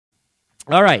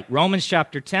All right, Romans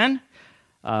chapter 10,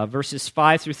 verses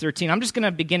 5 through 13. I'm just going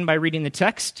to begin by reading the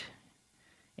text.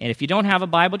 And if you don't have a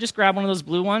Bible, just grab one of those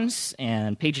blue ones,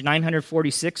 and page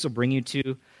 946 will bring you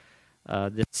to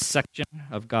this section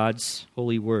of God's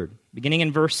holy word. Beginning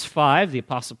in verse 5, the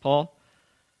Apostle Paul,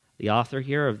 the author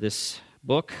here of this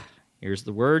book, here's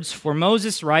the words. For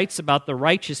Moses writes about the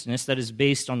righteousness that is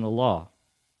based on the law,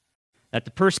 that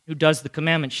the person who does the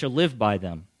commandments shall live by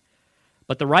them.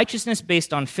 But the righteousness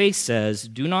based on faith says,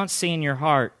 do not say in your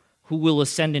heart, who will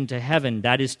ascend into heaven,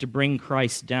 that is to bring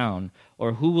Christ down,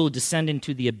 or who will descend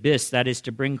into the abyss, that is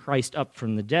to bring Christ up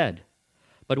from the dead.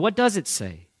 But what does it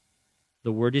say?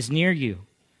 The word is near you,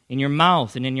 in your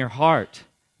mouth and in your heart.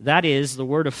 That is the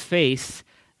word of faith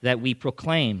that we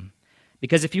proclaim.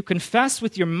 Because if you confess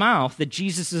with your mouth that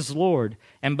Jesus is Lord,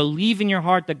 and believe in your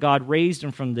heart that God raised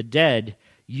him from the dead,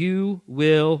 you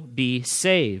will be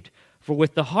saved. For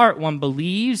with the heart one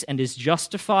believes and is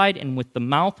justified, and with the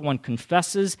mouth one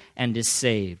confesses and is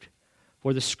saved.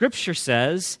 For the Scripture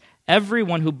says,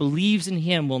 everyone who believes in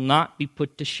him will not be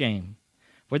put to shame.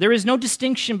 For there is no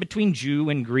distinction between Jew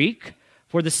and Greek,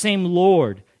 for the same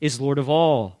Lord is Lord of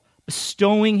all,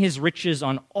 bestowing his riches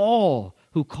on all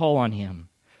who call on him.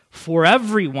 For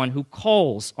everyone who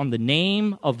calls on the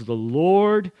name of the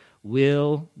Lord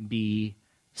will be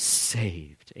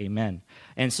saved. Amen.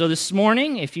 And so this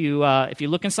morning, if you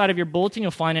look inside of your bulletin,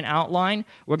 you'll find an outline.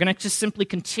 We're going to just simply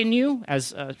continue,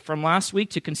 as from last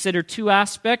week, to consider two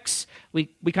aspects. We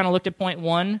kind of looked at point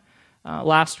one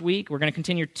last week. We're going to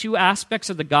continue two aspects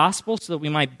of the gospel so that we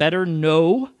might better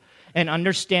know and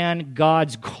understand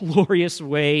God's glorious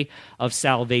way of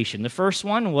salvation. The first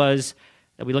one was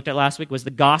that we looked at last week was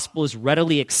the gospel is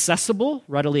readily accessible.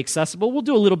 Readily accessible. We'll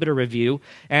do a little bit of review.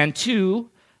 And two,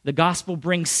 the gospel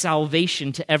brings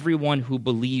salvation to everyone who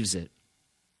believes it.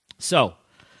 So,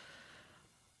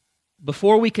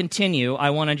 before we continue, I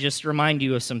want to just remind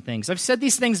you of some things. I've said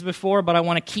these things before, but I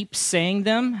want to keep saying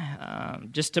them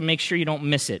just to make sure you don't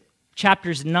miss it.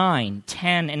 Chapters 9,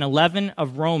 10, and 11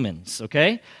 of Romans,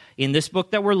 okay, in this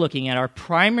book that we're looking at are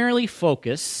primarily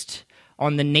focused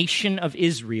on the nation of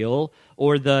Israel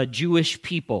or the Jewish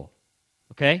people,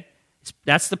 okay?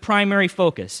 That's the primary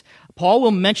focus. Paul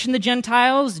will mention the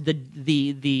Gentiles,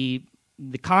 the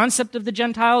concept of the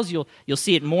Gentiles. You'll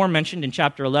see it more mentioned in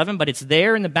chapter 11, but it's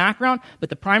there in the background. But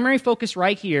the primary focus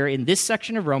right here in this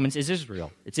section of Romans is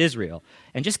Israel. It's Israel.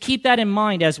 And just keep that in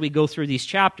mind as we go through these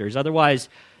chapters. Otherwise,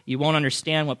 you won't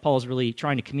understand what Paul's really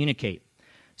trying to communicate.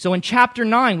 So in chapter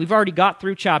 9, we've already got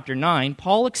through chapter 9,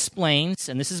 Paul explains,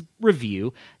 and this is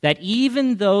review, that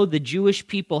even though the Jewish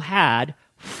people had,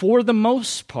 for the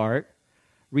most part,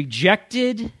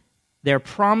 rejected their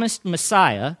promised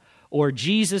Messiah, or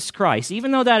Jesus Christ,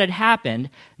 even though that had happened,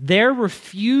 their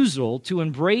refusal to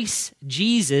embrace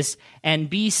Jesus and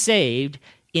be saved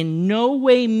in no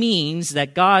way means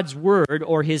that God's word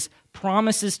or his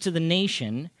promises to the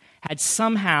nation had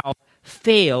somehow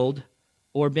failed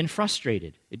or been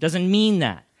frustrated. It doesn't mean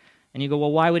that. And you go,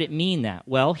 well, why would it mean that?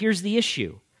 Well, here's the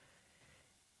issue.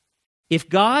 If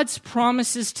God's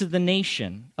promises to the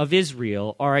nation of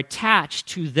Israel are attached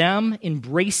to them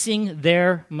embracing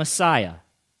their Messiah,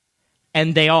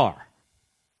 and they are,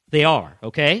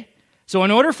 okay? So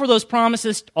in order for those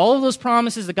promises, all of those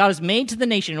promises that God has made to the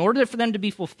nation, in order for them to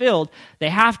be fulfilled, they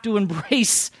have to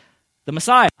embrace the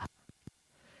Messiah.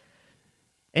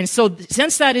 And so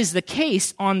since that is the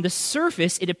case, on the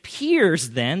surface, it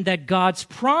appears then that God's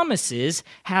promises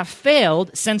have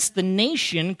failed since the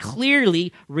nation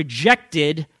clearly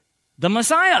rejected the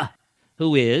Messiah,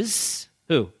 who is,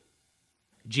 who?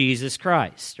 Jesus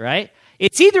Christ, right?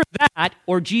 It's either that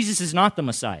or Jesus is not the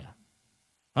Messiah.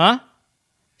 Huh?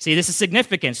 See, this is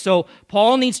significant. So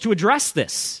Paul needs to address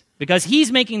this because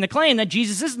he's making the claim that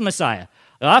Jesus is the Messiah.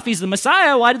 Well, if he's the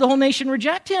Messiah, why did the whole nation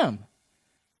reject him?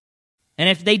 And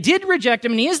if they did reject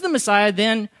him and he is the Messiah,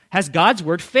 then has God's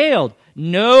word failed?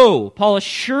 No. Paul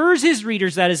assures his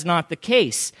readers that is not the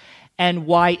case. And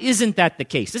why isn't that the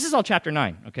case? This is all chapter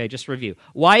 9, okay, just review.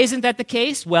 Why isn't that the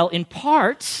case? Well, in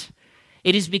part,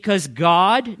 it is because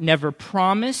God never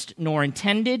promised nor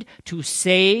intended to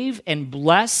save and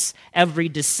bless every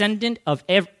descendant of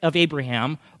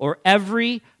Abraham or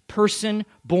every person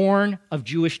born of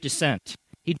Jewish descent.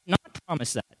 He did not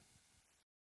promise that.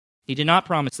 He did not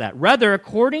promise that. Rather,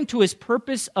 according to his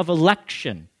purpose of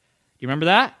election. Do you remember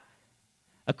that?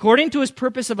 According to his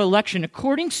purpose of election,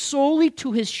 according solely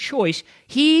to his choice,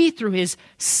 he, through his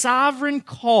sovereign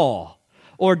call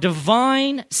or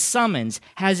divine summons,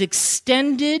 has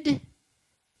extended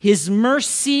his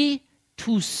mercy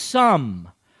to some,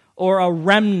 or a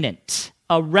remnant,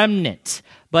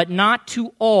 but not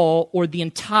to all or the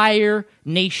entire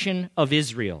nation of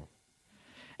Israel.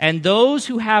 And those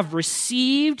who have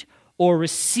received or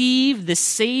receive the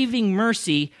saving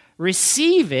mercy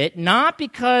receive it not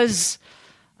because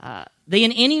they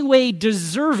in any way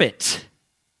deserve it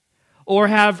or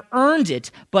have earned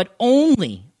it, but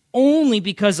only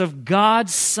because of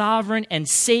God's sovereign and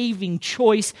saving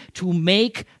choice to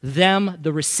make them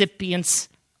the recipients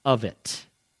of it.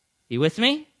 You with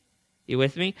me? You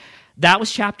with me? That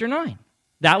was chapter 9.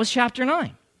 That was chapter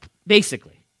 9,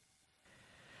 basically.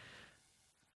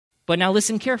 But now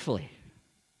listen carefully.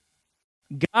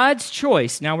 God's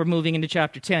choice, now we're moving into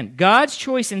chapter 10. God's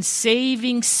choice in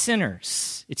saving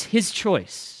sinners, it's his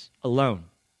choice alone.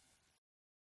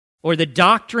 Or the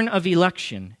doctrine of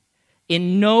election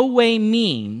in no way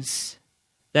means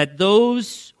that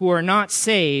those who are not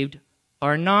saved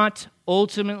are not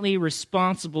ultimately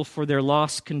responsible for their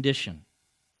lost condition.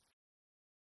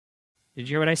 Did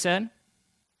you hear what I said?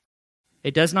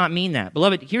 It does not mean that.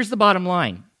 Beloved, here's the bottom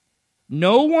line.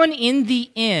 No one in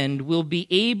the end will be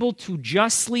able to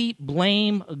justly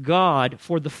blame God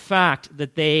for the fact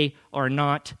that they are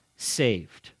not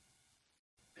saved.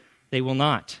 They will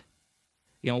not.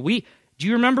 Do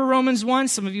you remember Romans 1?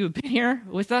 Some of you have been here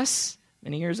with us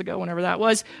many years ago, whenever that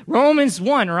was. Romans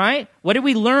 1, right? What did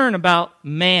we learn about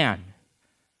man?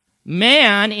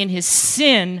 Man in his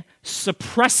sin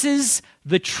suppresses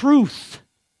the truth.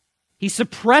 He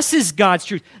suppresses God's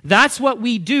truth. That's what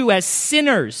we do as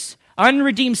sinners.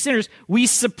 Unredeemed sinners, we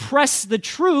suppress the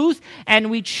truth and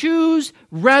we choose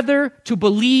rather to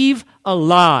believe a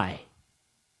lie.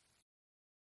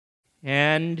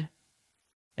 And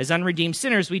as unredeemed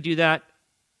sinners, we do that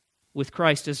with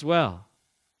Christ as well.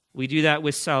 We do that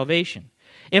with salvation.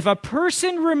 If a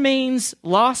person remains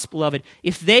lost, beloved,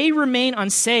 if they remain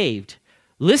unsaved,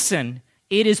 listen,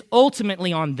 it is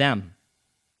ultimately on them.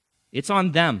 It's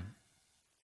on them.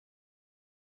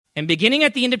 And beginning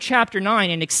at the end of chapter 9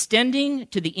 and extending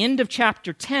to the end of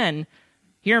chapter 10,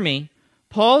 hear me,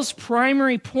 Paul's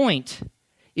primary point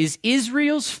is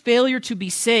Israel's failure to be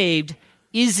saved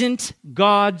isn't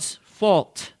God's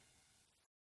fault,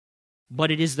 but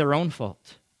it is their own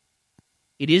fault.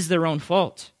 It is their own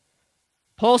fault.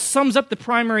 Paul sums up the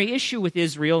primary issue with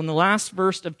Israel in the last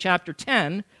verse of chapter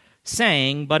 10,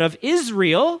 saying, But of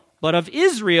Israel,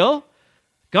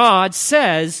 God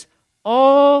says,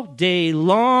 all day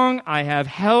long I have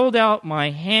held out my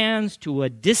hands to a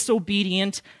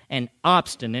disobedient and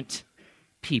obstinate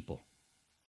people.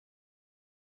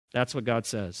 That's what God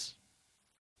says.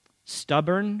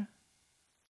 Stubborn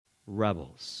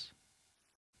rebels.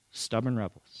 Stubborn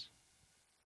rebels.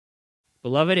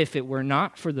 Beloved, if it were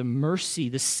not for the mercy,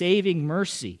 the saving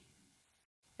mercy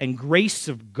and grace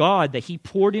of God that he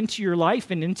poured into your life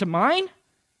and into mine,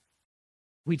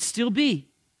 we'd still be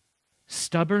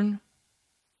stubborn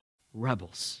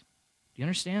rebels. Do you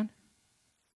understand?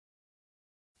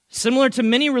 Similar to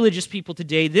many religious people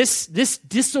today, this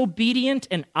disobedient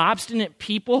and obstinate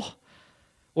people,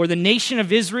 or the nation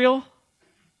of Israel,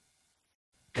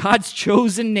 God's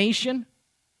chosen nation,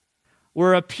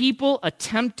 were a people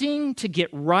attempting to get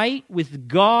right with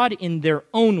God in their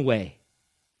own way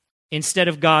instead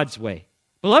of God's way.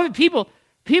 Beloved,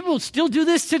 people still do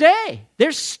this today.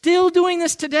 They're still doing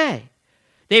this today.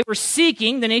 They were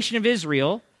seeking, the nation of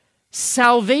Israel,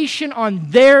 salvation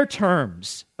on their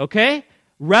terms, okay?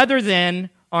 Rather than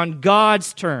on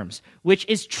God's terms, which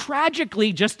is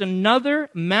tragically just another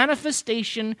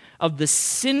manifestation of the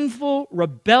sinful,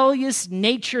 rebellious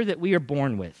nature that we are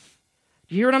born with.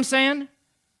 Do you hear what I'm saying?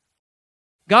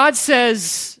 God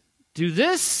says, do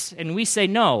this, and we say,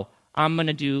 no, I'm going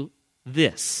to do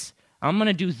this. I'm going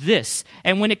to do this.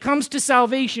 And when it comes to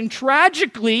salvation,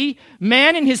 tragically,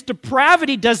 man in his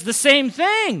depravity does the same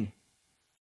thing.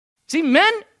 See,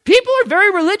 people are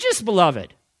very religious,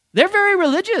 beloved. They're very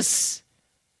religious.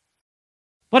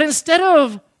 But instead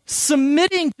of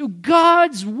submitting to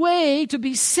God's way to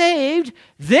be saved,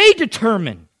 they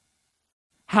determine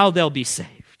how they'll be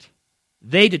saved.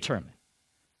 They determine,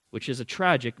 which is a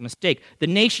tragic mistake. The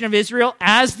nation of Israel,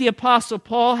 as the Apostle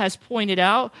Paul has pointed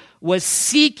out, was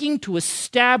seeking to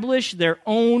establish their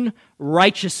own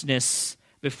righteousness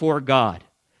before God.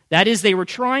 That is, they were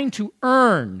trying to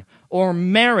earn or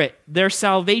merit their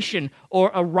salvation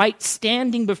or a right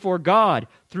standing before God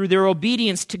through their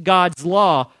obedience to God's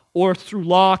law or through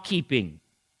law keeping.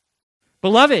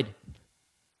 Beloved,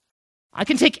 I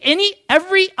can take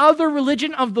every other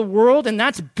religion of the world, and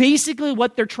that's basically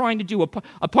what they're trying to do.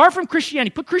 Apart from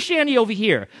Christianity, put Christianity over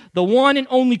here, the one and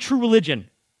only true religion.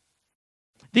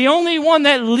 The only one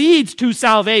that leads to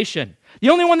salvation. the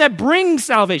only one that brings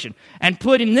salvation, and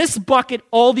put in this bucket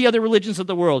all the other religions of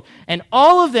the world. And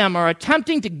all of them are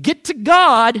attempting to get to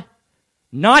God,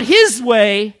 not his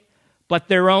way, but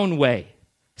their own way.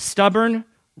 Stubborn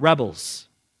rebels.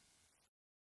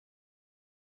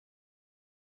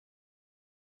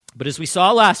 But as we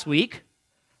saw last week,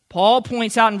 Paul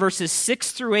points out in verses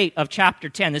 6 through 8 of chapter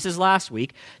 10, this is last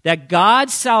week, that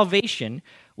God's salvation,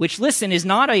 which, listen, is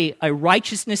not a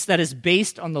righteousness that is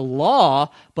based on the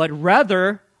law, but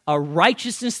rather a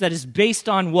righteousness that is based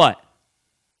on what?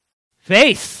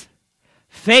 Faith.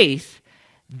 Faith.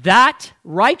 That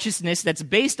righteousness that's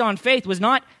based on faith was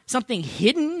not something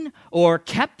hidden or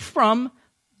kept from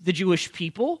the Jewish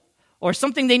people or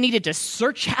something they needed to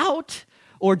search out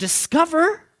or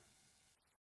discover.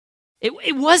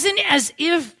 It wasn't as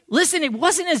if, listen, it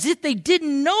wasn't as if they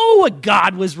didn't know what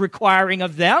God was requiring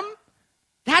of them.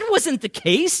 That wasn't the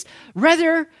case.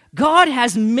 Rather, God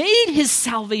has made his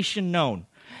salvation known.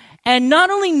 And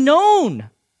not only known,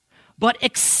 but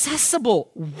accessible,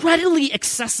 readily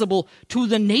accessible to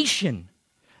the nation.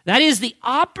 That is, the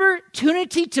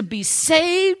opportunity to be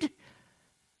saved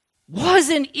was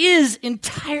and is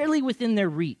entirely within their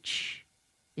reach.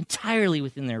 Entirely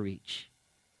within their reach.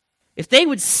 If they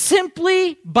would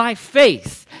simply, by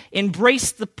faith,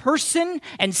 embrace the person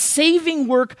and saving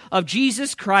work of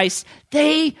Jesus Christ,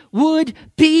 they would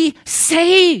be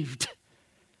saved.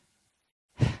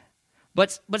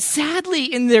 But sadly,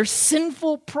 in their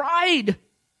sinful pride,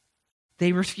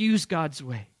 they refuse God's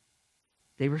way.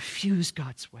 They refuse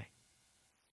God's way.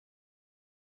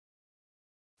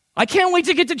 I can't wait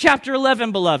to get to chapter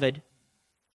 11, beloved,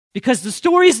 because the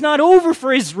story is not over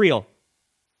for Israel.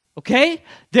 Okay?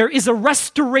 There is a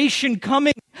restoration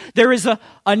coming. There is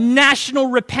a national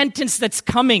repentance that's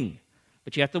coming.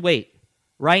 But you have to wait.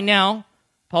 Right now,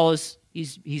 Paul is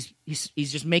he's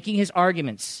just making his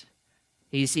arguments.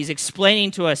 He's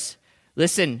explaining to us,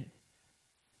 listen,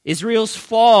 Israel's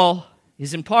fall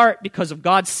is in part because of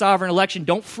God's sovereign election.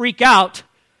 Don't freak out.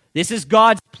 This is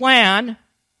God's plan.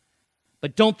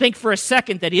 But don't think for a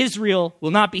second that Israel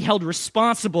will not be held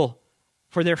responsible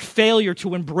for their failure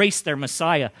to embrace their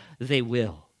Messiah. They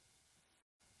will.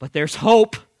 But there's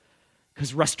hope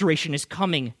because restoration is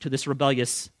coming to this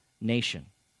rebellious nation.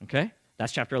 Okay?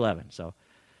 That's chapter 11. So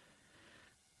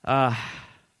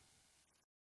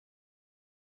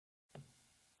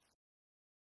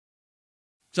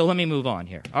let me move on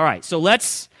here. All right, so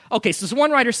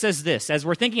one writer says this, as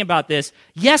we're thinking about this,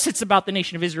 yes, it's about the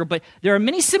nation of Israel, but there are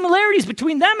many similarities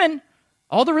between them and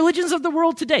all the religions of the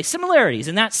world today. Similarities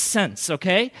in that sense,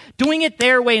 okay? Doing it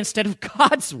their way instead of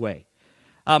God's way.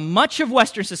 Much of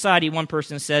Western society, one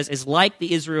person says, is like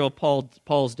the Israel of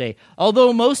Paul's day.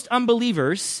 Although most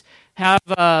unbelievers have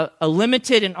a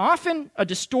limited and often a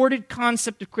distorted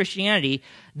concept of Christianity,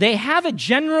 they have a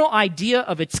general idea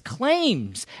of its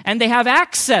claims, and they have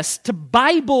access to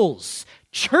Bibles,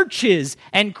 churches,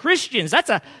 and Christians.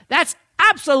 That's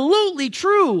absolutely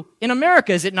true in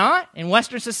America, is it not? In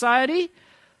Western society?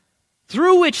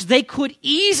 Through which they could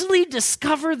easily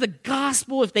discover the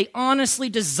gospel if they honestly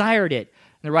desired it.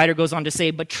 And the writer goes on to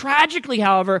say, but tragically,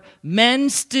 however, men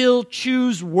still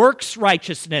choose works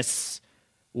righteousness.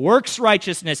 Works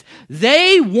righteousness.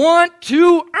 They want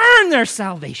to earn their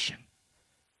salvation.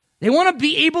 They want to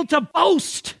be able to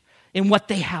boast in what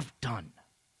they have done.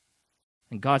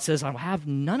 And God says, I'll have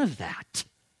none of that.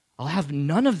 I'll have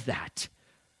none of that.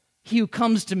 He who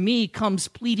comes to me comes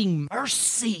pleading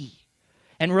mercy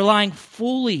and relying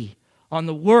fully on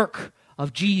the work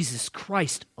of Jesus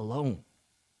Christ alone.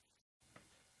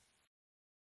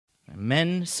 And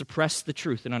men suppress the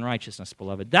truth in unrighteousness,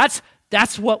 beloved. That's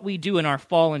what we do in our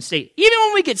fallen state. Even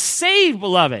when we get saved,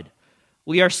 beloved,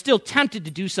 we are still tempted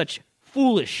to do such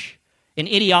foolish and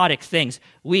idiotic things.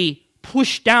 We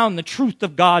push down the truth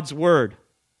of God's word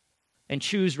and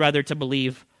choose rather to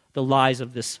believe the lies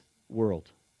of this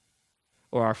world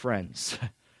or our friends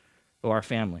or our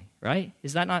family, right?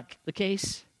 Is that not the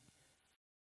case?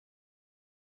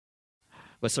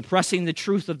 But suppressing the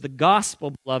truth of the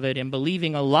gospel, beloved, and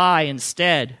believing a lie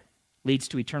instead leads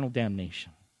to eternal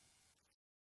damnation.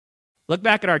 Look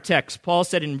back at our text. Paul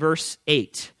said in verse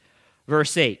 8.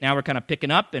 Now we're kind of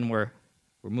picking up and we're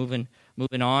moving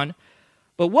on.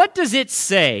 But what does it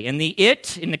say? And the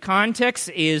it in the context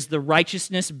is the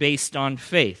righteousness based on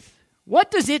faith.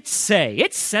 What does it say?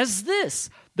 It says this: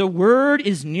 the word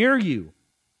is near you,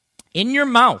 in your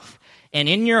mouth and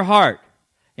in your heart.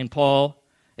 And Paul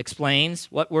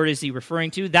explains, what word is he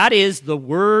referring to? That is the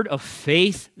word of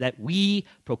faith that we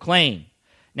proclaim.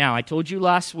 Now, I told you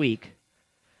last week,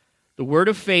 the word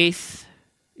of faith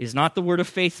is not the word of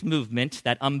faith movement,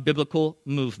 that unbiblical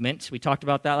movement. We talked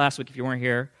about that last week if you weren't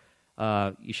here.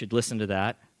 you should listen to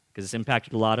that because it's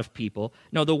impacted a lot of people.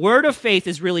 No, the word of faith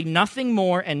is really nothing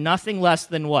more and nothing less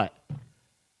than what?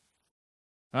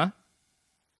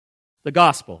 The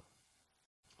gospel.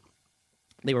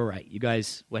 They were right. You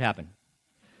guys, what happened?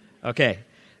 Okay.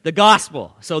 The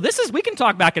gospel. So we can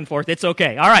talk back and forth. It's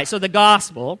okay. All right, so the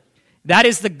gospel, that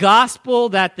is the gospel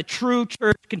that the true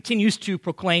church continues to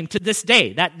proclaim to this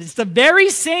day. That is the very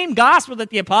same gospel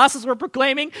that the apostles were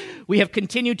proclaiming. We have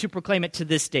continued to proclaim it to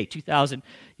this day, 2,000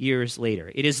 years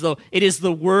later. It is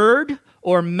the word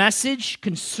or message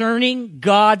concerning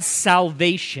God's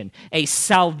salvation. A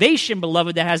salvation,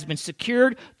 beloved, that has been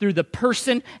secured through the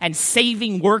person and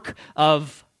saving work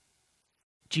of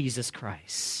Jesus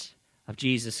Christ.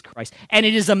 And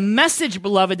it is a message,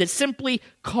 beloved, that simply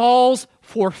calls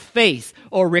for faith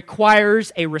or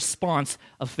requires a response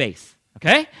of faith.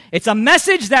 Okay? It's a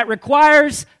message that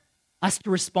requires us to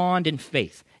respond in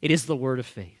faith. It is the word of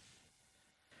faith.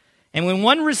 And when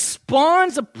one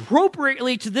responds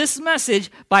appropriately to this message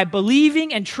by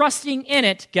believing and trusting in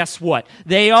it, guess what?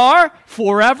 They are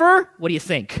forever, what do you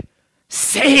think?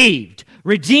 Saved,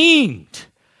 redeemed.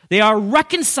 They are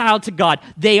reconciled to God.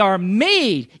 They are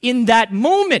made in that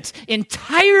moment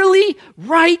entirely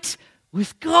right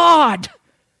with God.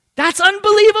 That's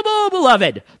unbelievable,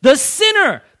 beloved. The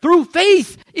sinner, through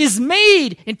faith, is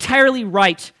made entirely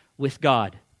right with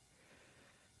God.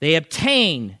 They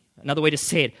obtain, another way to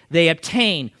say it, they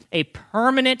obtain a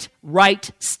permanent right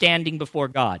standing before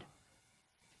God.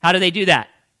 How do they do that?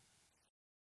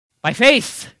 By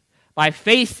faith. By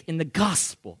faith in the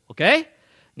gospel, okay?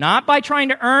 Not by trying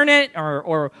to earn it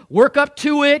or work up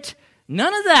to it.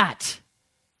 None of that.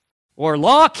 Or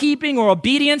law-keeping or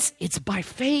obedience. It's by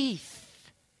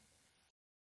faith.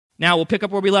 Now, we'll pick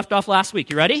up where we left off last week.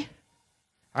 You ready?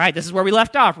 All right, this is where we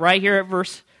left off, right here at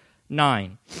verse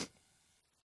 9.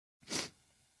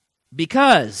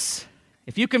 Because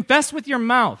if you confess with your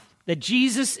mouth that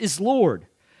Jesus is Lord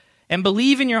and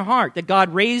believe in your heart that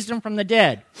God raised him from the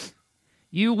dead,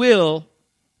 you will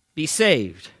be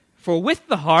saved. For with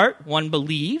the heart one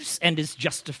believes and is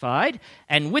justified,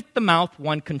 and with the mouth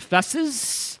one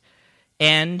confesses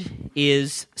and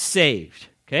is saved.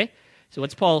 Okay? So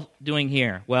what's Paul doing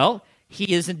here? Well,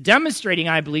 he is demonstrating,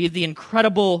 I believe, the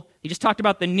incredible, he just talked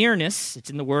about the nearness.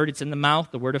 It's in the word, it's in the mouth,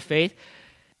 the word of faith.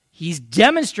 He's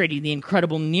demonstrating the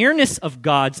incredible nearness of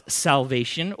God's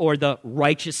salvation, or the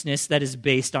righteousness that is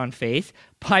based on faith,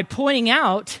 by pointing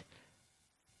out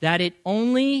that it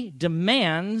only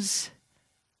demands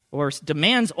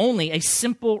only a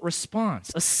simple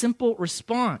response. A simple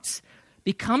response.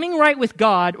 Becoming right with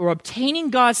God or obtaining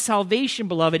God's salvation,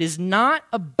 beloved, is not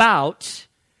about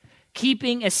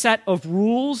keeping a set of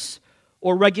rules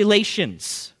or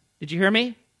regulations. Did you hear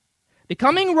me?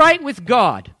 Becoming right with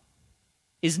God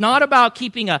is not about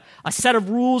keeping a set of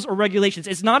rules or regulations.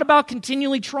 It's not about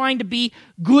continually trying to be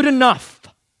good enough,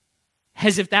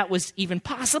 as if that was even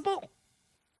possible.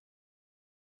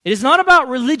 It is not about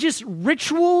religious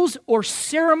rituals or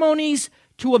ceremonies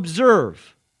to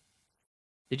observe.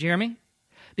 Did you hear me?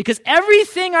 Because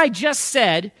everything I just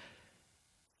said,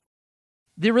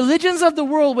 the religions of the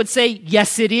world would say,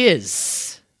 yes, it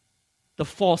is. The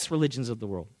false religions of the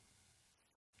world.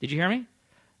 Did you hear me?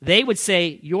 They would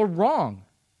say, you're wrong,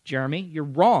 Jeremy. You're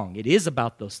wrong. It is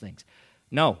about those things.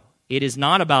 No, it is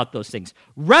not about those things.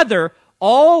 Rather,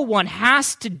 all one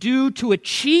has to do to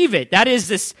achieve it, that is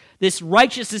this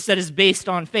righteousness that is based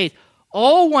on faith,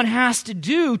 all one has to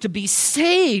do to be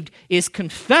saved is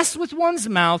confess with one's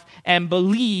mouth and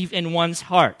believe in one's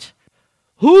heart.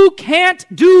 Who can't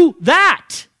do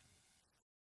that?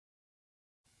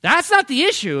 That's not the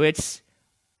issue. It's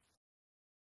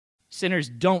sinners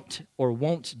don't or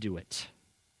won't do it.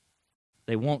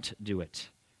 They won't do it.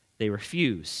 They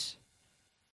refuse.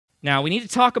 Now, we need to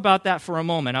talk about that for a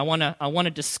moment. I want to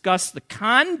discuss the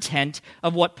content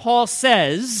of what Paul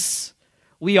says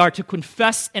we are to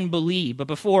confess and believe. But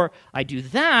before I do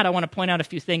that, I want to point out a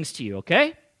few things to you,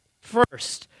 okay?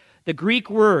 First, the Greek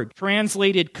word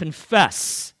translated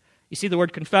confess. You see the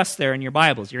word confess there in your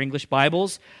Bibles, your English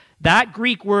Bibles? That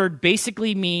Greek word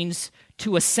basically means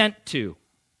to assent to,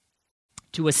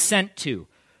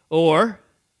 or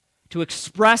to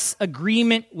express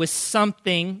agreement with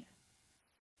something,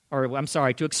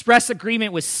 to express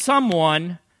agreement with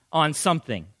someone on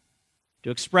something.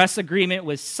 To express agreement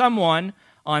with someone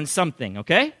on something,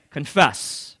 okay?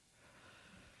 Confess.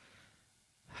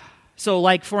 So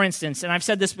like, for instance, and I've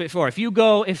said this before, if you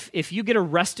get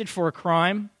arrested for a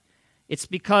crime, it's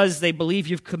because they believe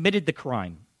you've committed the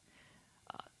crime.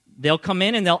 they'll come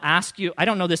in and they'll ask you, I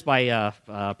don't know this by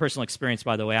personal experience,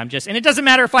 by the way, and it doesn't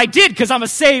matter if I did, because I'm a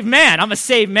saved man,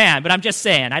 but I'm just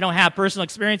saying, I don't have personal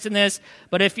experience in this,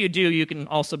 but if you do, you can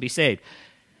also be saved.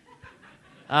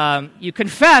 You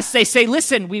confess, they say,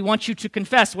 listen, we want you to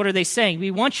confess. What are they saying?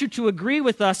 We want you to agree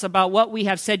with us about what we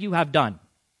have said you have done.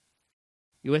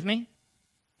 You with me?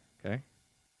 Okay.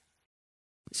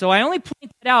 So I only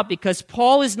point that out because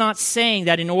Paul is not saying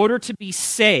that in order to be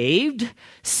saved,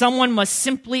 someone must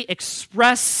simply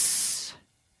express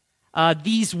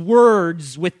these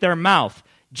words with their mouth.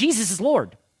 Jesus is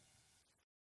Lord.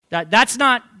 That's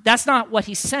not what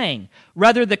he's saying.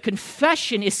 Rather, the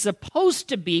confession is supposed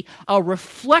to be a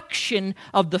reflection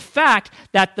of the fact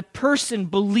that the person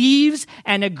believes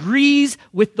and agrees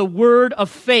with the word of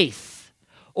faith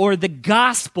or the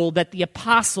gospel that the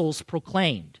apostles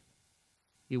proclaimed.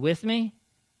 You with me?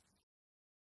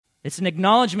 It's an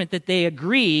acknowledgement that they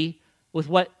agree with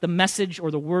what the message or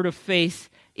the word of faith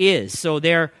is. So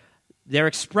they're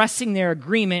expressing their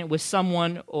agreement with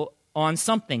someone on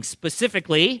something,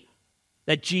 specifically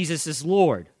that Jesus is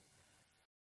Lord.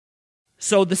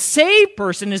 So the saved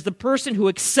person is the person who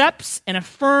accepts and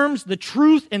affirms the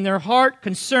truth in their heart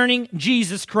concerning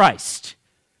Jesus Christ,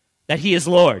 that he is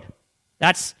Lord.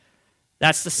 That's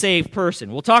the saved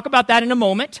person. We'll talk about that in a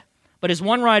moment. But as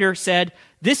one writer said,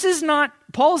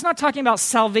 Paul is not talking about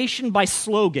salvation by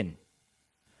slogan.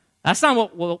 That's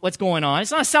not what's going on.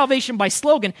 It's not salvation by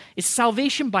slogan. It's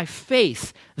salvation by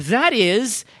faith. That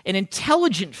is an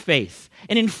intelligent faith,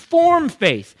 an informed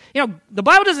faith. You know, the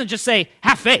Bible doesn't just say,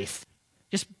 have faith.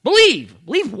 Just believe.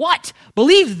 Believe what?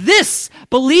 Believe this.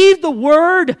 Believe the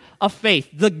word of faith,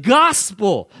 the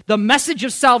gospel, the message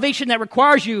of salvation that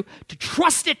requires you to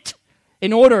trust it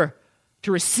in order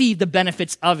to receive the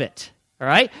benefits of it. All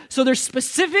right? So there's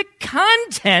specific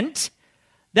content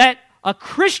that a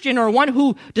Christian or one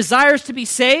who desires to be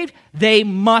saved, they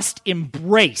must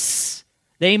embrace.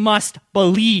 They must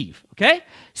believe. Okay?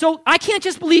 So I can't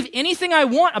just believe anything I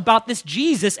want about this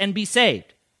Jesus and be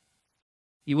saved.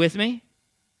 You with me?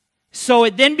 So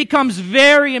it then becomes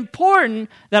very important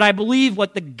that I believe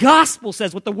what the gospel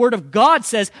says, what the word of God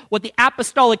says, what the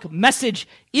apostolic message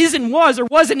is and was or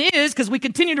was and is, because we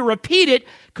continue to repeat it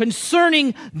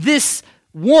concerning this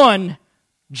one,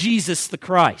 Jesus the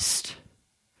Christ.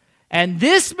 And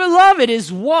this, beloved,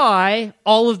 is why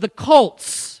all of the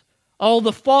cults, all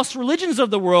the false religions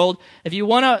of the world, if you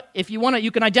want to,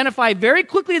 you can identify very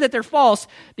quickly that they're false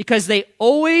because they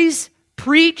always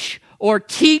preach or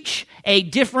teach a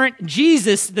different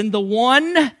Jesus than the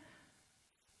one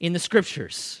in the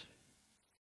Scriptures.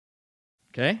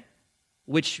 Okay?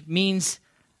 Which means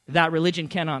that religion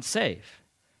cannot save.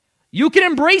 You can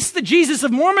embrace the Jesus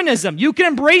of Mormonism. You can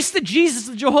embrace the Jesus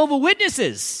of Jehovah's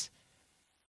Witnesses.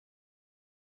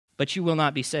 But you will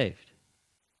not be saved.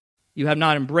 You have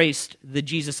not embraced the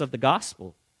Jesus of the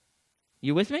gospel.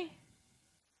 You with me?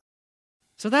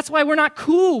 So that's why we're not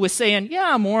cool with saying,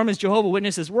 yeah, Mormons, Jehovah's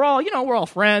Witnesses, we're all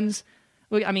friends.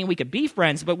 We could be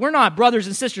friends, but we're not brothers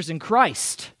and sisters in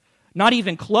Christ. Not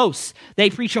even close.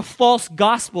 They preach a false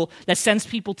gospel that sends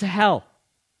people to hell.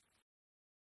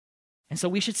 And so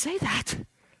we should say that.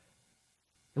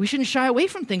 We shouldn't shy away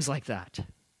from things like that.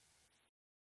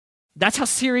 That's how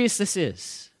serious this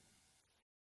is.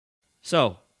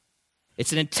 So,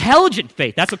 it's an intelligent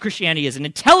faith. That's what Christianity is, an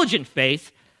intelligent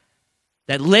faith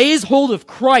that lays hold of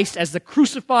Christ as the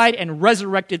crucified and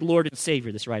resurrected Lord and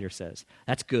Savior, this writer says.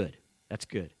 That's good. That's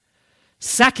good.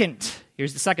 Second,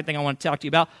 here's the second thing I want to talk to you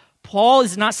about. Paul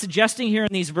is not suggesting here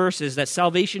in these verses that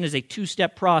salvation is a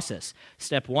two-step process.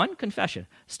 Step one, confession.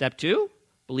 Step two,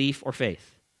 belief or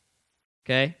faith.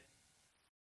 Okay?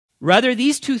 Rather,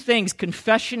 these two things,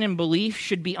 confession and belief,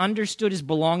 should be understood as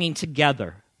belonging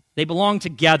together. They belong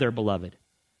together, beloved.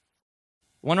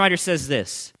 One writer says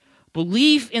this,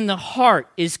 belief in the heart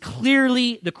is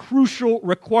clearly the crucial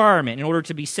requirement in order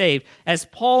to be saved, as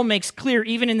Paul makes clear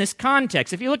even in this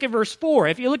context. If you look at verse 4,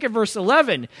 if you look at verse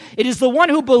 11, it is the one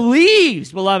who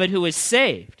believes, beloved, who is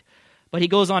saved. But he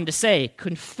goes on to say,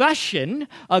 confession,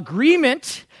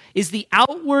 agreement, is the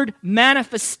outward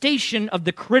manifestation of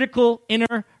the critical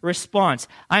inner response.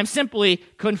 I'm simply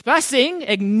confessing,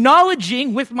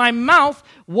 acknowledging with my mouth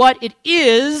what it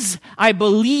is I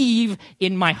believe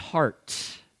in my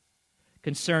heart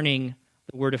concerning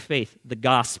the word of faith, the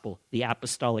gospel, the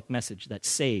apostolic message that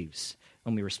saves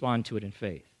when we respond to it in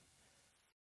faith.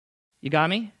 You got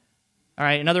me? All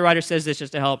right, another writer says this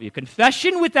just to help you.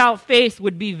 Confession without faith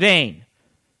would be vain.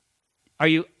 Are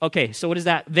you, okay, so what is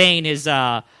that? Vain is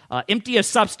empty of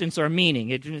substance or meaning.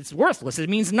 It's worthless. It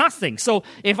means nothing. So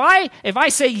if I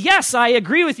say, yes, I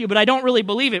agree with you, but I don't really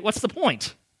believe it, what's the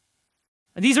point?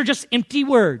 These are just empty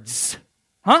words.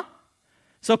 Huh?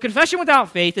 So confession without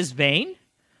faith is vain,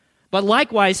 but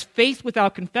likewise, faith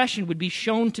without confession would be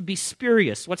shown to be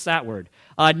spurious. What's that word?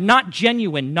 Not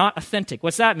genuine, not authentic.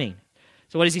 What's that mean?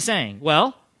 So what is he saying?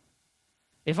 Well,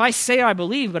 if I say I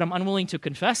believe, but I'm unwilling to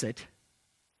confess it,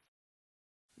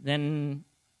 then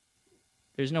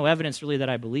there's no evidence really that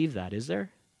I believe that, is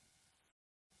there?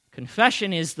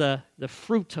 Confession is the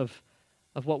fruit of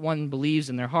what one believes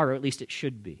in their heart, or at least it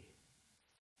should be.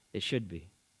 It should be.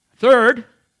 Third,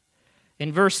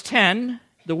 in verse 10,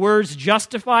 the words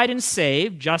justified and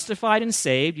saved,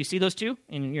 you see those two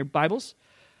in your Bibles?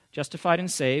 Justified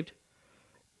and saved,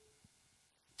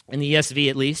 in the ESV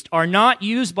at least, are not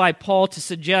used by Paul to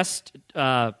suggest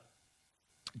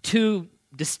two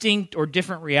distinct or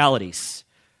different realities,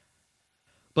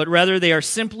 but rather they are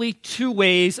simply two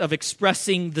ways of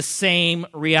expressing the same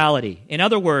reality. In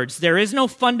other words, there is no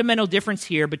fundamental difference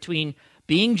here between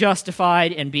being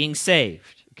justified and being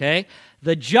saved, okay?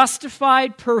 The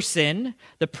justified person,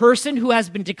 the person who has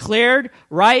been declared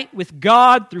right with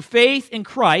God through faith in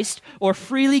Christ, or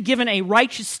freely given a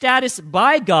righteous status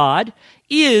by God,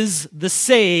 is the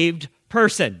saved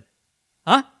person.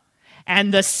 Huh?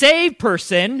 And the saved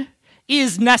person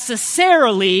is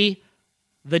necessarily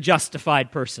the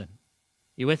justified person.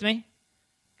 You with me?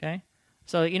 Okay?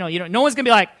 So, no one's going to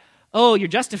be like, oh, you're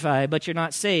justified, but you're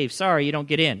not saved. Sorry, you don't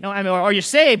get in. No, or you're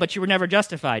saved, but you were never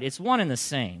justified. It's one and the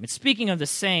same. It's speaking of the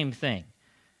same thing,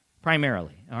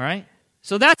 primarily, all right?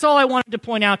 So that's all I wanted to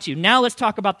point out to you. Now let's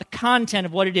talk about the content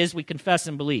of what it is we confess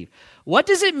and believe. What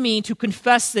does it mean to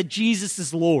confess that Jesus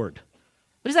is Lord?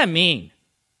 What does that mean?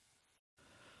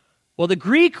 Well, the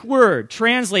Greek word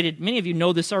translated, many of you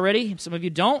know this already, some of you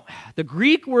don't. The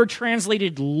Greek word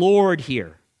translated Lord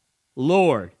here,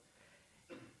 Lord,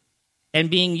 and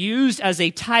being used as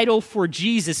a title for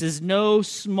Jesus is no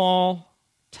small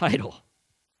title.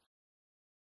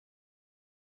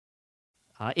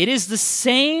 It is the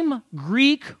same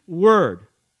Greek word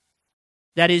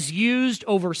that is used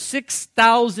over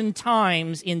 6,000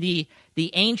 times in the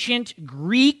ancient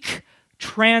Greek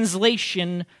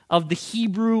translation of the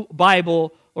Hebrew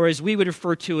Bible, or as we would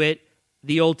refer to it,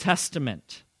 the Old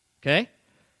Testament. Okay?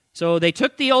 So they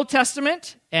took the Old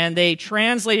Testament and they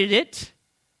translated it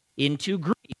into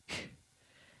Greek.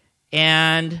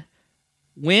 And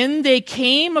when they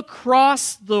came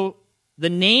across the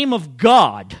name of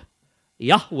God,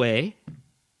 Yahweh,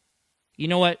 you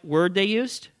know what word they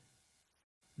used?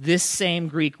 This same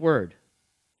Greek word,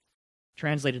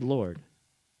 translated Lord.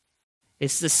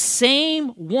 It's the same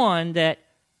one that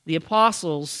the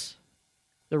apostles,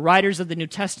 the writers of the New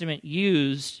Testament,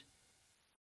 used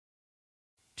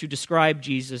to describe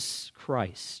Jesus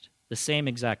Christ. The same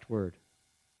exact word.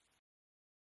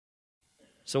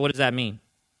 So what does that mean?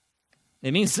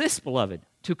 It means this, beloved.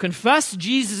 To confess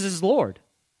Jesus as Lord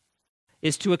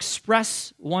is to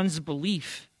express one's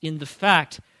belief in the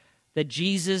fact that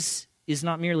Jesus is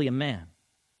not merely a man,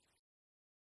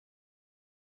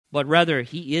 but rather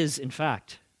he is, in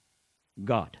fact,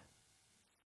 God.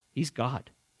 He's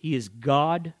God. He is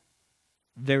God,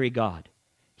 very God.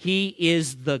 He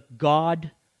is the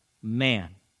God-man.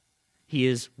 He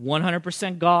is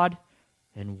 100% God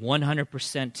and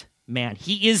 100% man.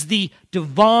 He is the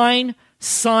divine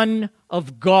Son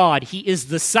of God. He is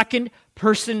the second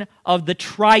person of the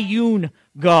triune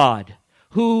God,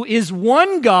 who is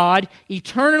one God,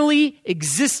 eternally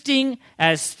existing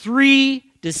as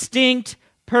three distinct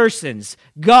persons: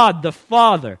 God the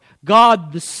Father,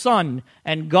 God the Son,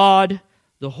 and God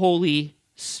the Holy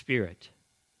Spirit.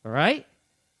 All right?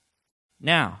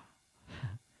 Now,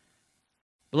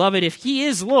 beloved, if he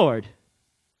is Lord,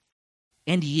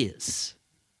 and he is,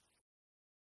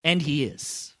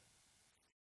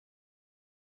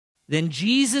 then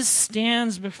Jesus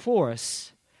stands before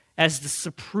us as the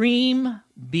supreme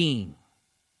being,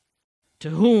 to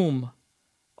whom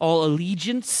all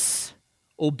allegiance,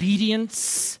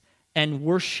 obedience, and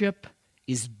worship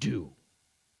is due.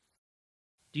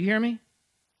 Do you hear me?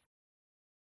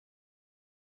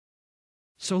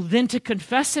 So then to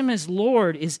confess him as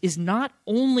Lord is not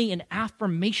only an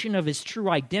affirmation of his true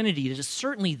identity, it is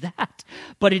certainly that,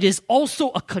 but it is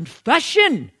also a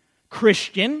confession,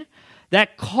 Christian,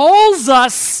 that calls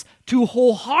us to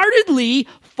wholeheartedly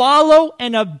follow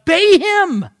and obey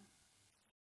him.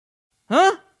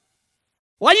 Huh?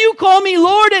 Why do you call me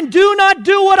Lord and do not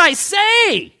do what I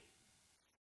say?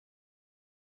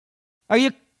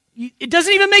 It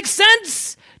doesn't even make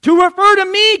sense to refer to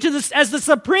me as the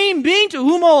supreme being to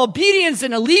whom all obedience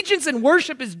and allegiance and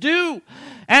worship is due,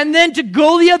 and then to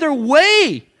go the other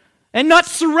way and not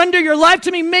surrender your life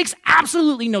to me makes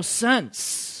absolutely no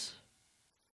sense.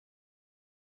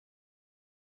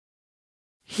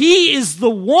 He is the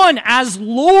one as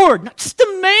Lord, not just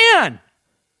a man.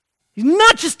 He's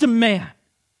not just a man.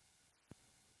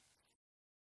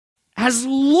 As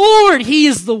Lord, he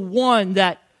is the one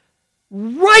that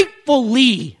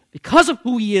rightfully, because of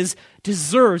who he is,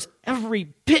 deserves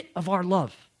every bit of our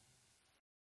love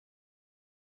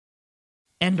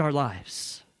and our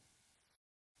lives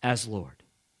as Lord.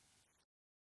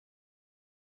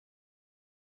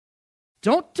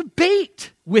 Don't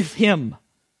debate with him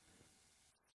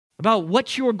about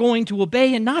what you're going to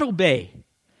obey and not obey.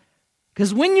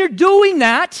 Because when you're doing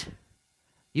that,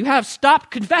 you have stopped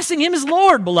confessing him as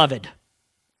Lord, beloved.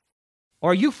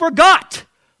 Or you forgot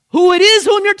who it is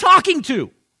whom you're talking to.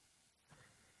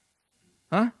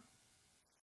 Huh?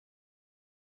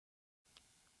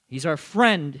 He's our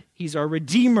friend. He's our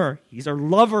redeemer. He's our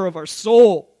lover of our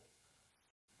soul.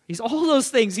 He's all those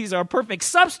things. He's our perfect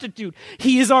substitute.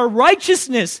 He is our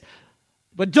righteousness.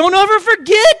 But don't ever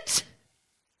forget,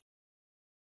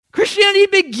 Christianity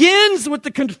begins with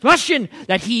the confession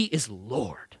that he is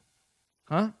Lord.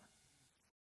 Huh?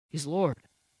 He's Lord.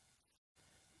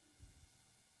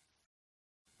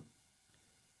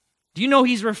 Do you know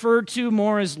he's referred to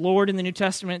more as Lord in the New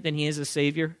Testament than he is as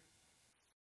Savior?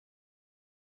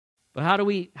 But how do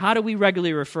we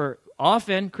regularly refer?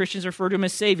 Often Christians refer to him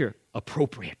as Savior.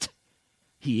 Appropriate.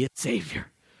 He is Savior.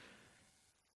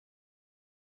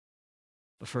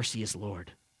 But first he is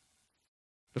Lord.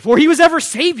 Before he was ever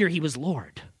Savior, he was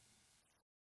Lord.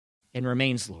 And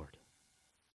remains Lord.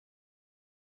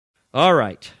 All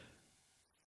right.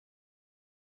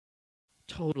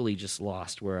 Totally just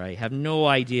lost where I have no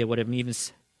idea what I'm even...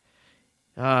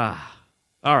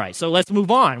 All right, so let's move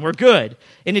on. We're good.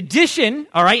 In addition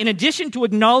to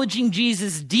acknowledging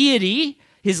Jesus' deity,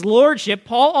 his lordship,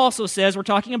 Paul also says, we're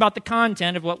talking about the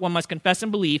content of what one must confess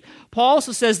and believe. Paul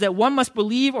also says that one must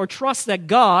believe or trust that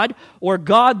God, or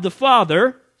God the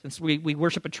Father, since we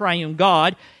worship a triune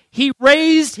God, he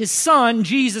raised his son,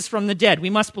 Jesus, from the dead.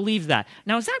 We must believe that.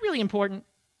 Now, is that really important?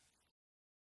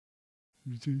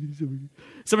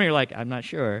 Some of you are like, I'm not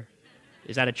sure.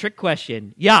 Is that a trick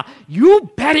question? Yeah,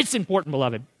 you bet it's important,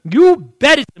 beloved. You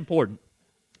bet it's important.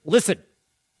 Listen,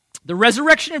 the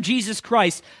resurrection of Jesus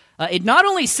Christ, it not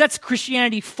only sets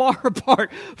Christianity far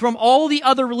apart from all the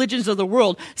other religions of the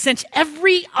world, since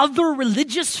every other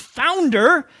religious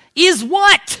founder is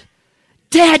what?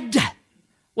 Dead.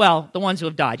 Well, the ones who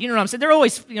have died. You know what I'm saying?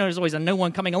 There's always a new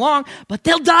one coming along, but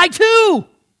they'll die too.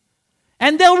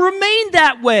 And they'll remain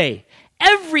that way.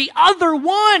 Every other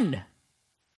one.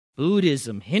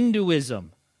 Buddhism,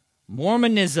 Hinduism,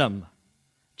 Mormonism,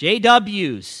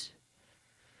 JWs.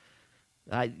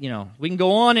 We can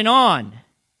go on and on.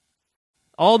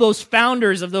 All those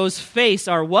founders of those faiths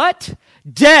are what?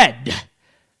 Dead.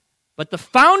 But the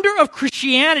founder of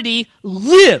Christianity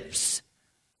lives.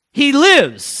 He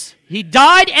lives. He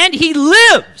died and he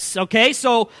lives. Okay,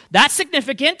 so that's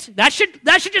significant. That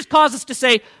should just cause us to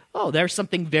say, oh, there's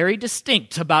something very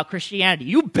distinct about Christianity.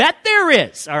 You bet there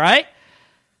is, all right?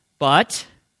 But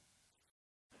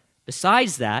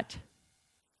besides that,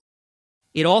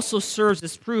 it also serves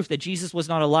as proof that Jesus was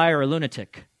not a liar or a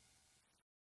lunatic.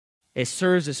 It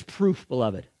serves as proof,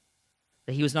 beloved,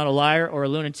 that he was not a liar or a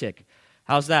lunatic.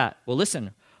 How's that? Well,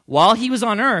 listen, while he was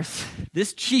on earth,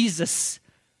 this Jesus,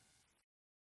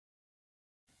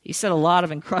 he said a lot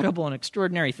of incredible and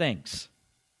extraordinary things.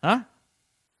 Huh?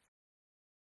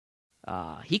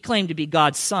 He claimed to be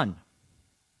God's son.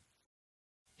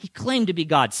 He claimed to be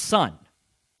God's son.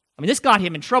 I mean, this got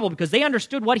him in trouble because they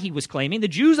understood what he was claiming. The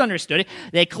Jews understood it.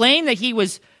 They claimed that he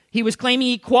was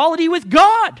claiming equality with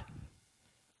God.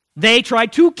 They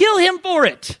tried to kill him for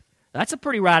it. That's a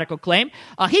pretty radical claim.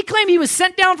 He claimed he was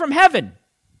sent down from heaven.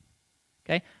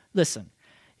 Okay, listen.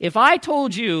 If I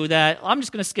told you that, I'm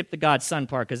just going to skip the God's son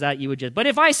part because that you would just, but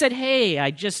if I said, hey,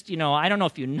 I don't know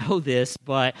if you know this,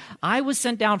 but I was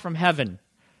sent down from heaven.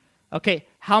 Okay,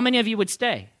 how many of you would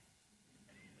stay?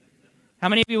 How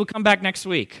many of you will come back next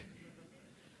week?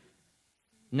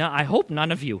 No, I hope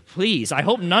none of you. Please, I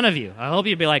hope none of you. I hope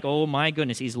you'd be like, oh my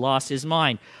goodness, he's lost his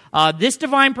mind. This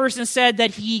divine person said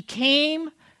that he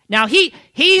came. Now,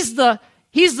 he's the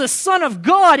Son of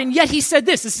God, and yet he said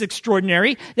this is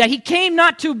extraordinary, that he came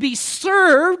not to be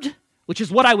served, which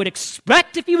is what I would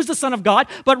expect if he was the Son of God,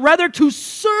 but rather to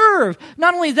serve.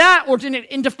 Not only that, or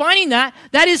in defining that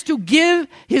is to give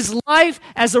his life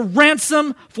as a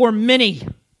ransom for many.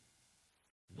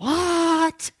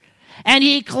 What? And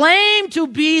he claimed to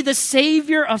be the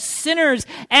Savior of sinners.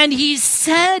 And he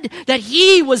said that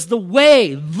he was the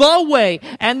way,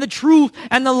 and the truth,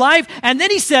 and the life. And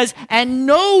then he says, and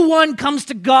no one comes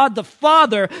to God the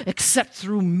Father except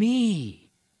through me.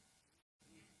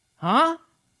 Huh?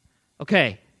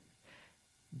 Okay,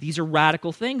 these are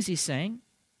radical things he's saying.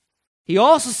 He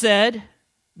also said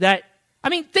that,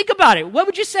 think about it. What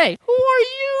would you say? Who are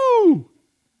you?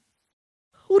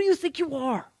 Who do you think you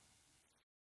are?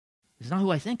 It's not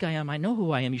who I think I am. I know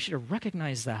who I am. You should have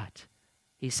recognized that.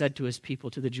 He said to his people,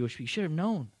 to the Jewish people, you should have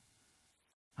known.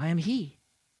 I am he.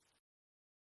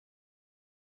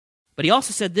 But he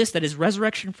also said this, that his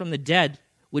resurrection from the dead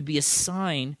would be a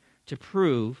sign to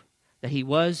prove that he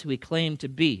was who he claimed to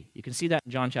be. You can see that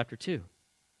in John chapter 2.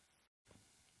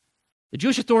 The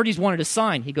Jewish authorities wanted a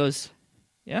sign. He goes,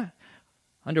 yeah,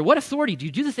 under what authority do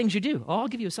you do the things you do? Oh, I'll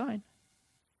give you a sign.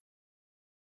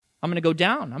 I'm going to go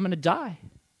down. I'm going to die.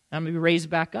 I'm going to be raised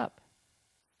back up.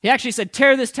 He actually said,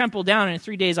 tear this temple down, and in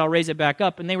 3 days I'll raise it back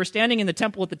up. And they were standing in the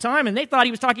temple at the time, and they thought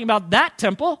he was talking about that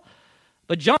temple.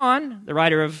 But John, the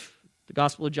writer of the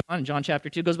Gospel of John, in John chapter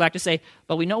 2, goes back to say,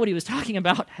 but we know what he was talking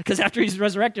about, because after he's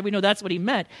resurrected, we know that's what he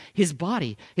meant. His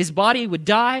body. His body would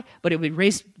die, but it would be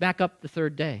raised back up the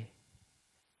third day.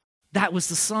 That was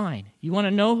the sign. You want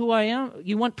to know who I am?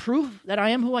 You want proof that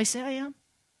I am who I say I am?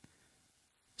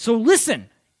 So listen.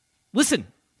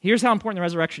 Here's how important the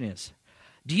resurrection is.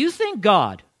 Do you think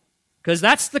God, because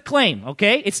that's the claim,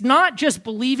 okay? It's not just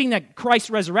believing that Christ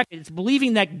resurrected. It's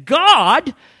believing that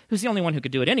God, who's the only one who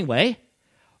could do it anyway,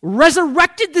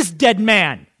 resurrected this dead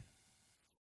man.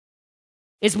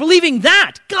 It's believing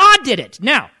that God did it.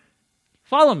 Now,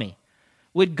 follow me.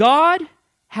 Would God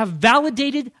have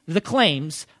validated the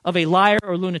claims of a liar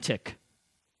or lunatic?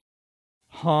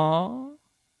 Huh?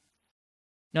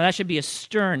 No, that should be a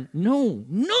stern, no,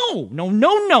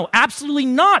 absolutely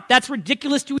not. That's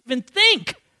ridiculous to even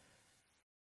think.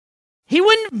 He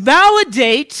wouldn't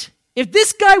validate, if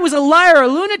this guy was a liar or a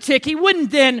lunatic, he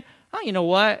wouldn't then, you know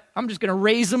what, I'm just going to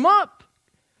raise him up.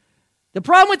 The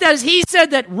problem with that is he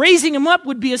said that raising him up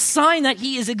would be a sign that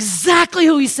he is exactly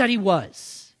who he said he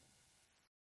was.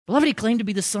 Beloved, he claimed to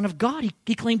be the Son of God.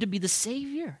 He claimed to be the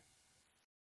Savior.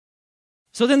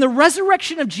 So then the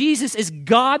resurrection of Jesus is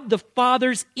God the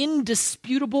Father's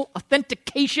indisputable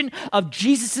authentication of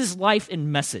Jesus' life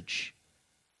and message.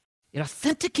 It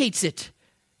authenticates it.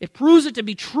 It proves it to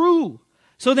be true.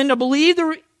 So then to believe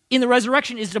in the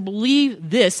resurrection is to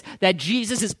believe this, that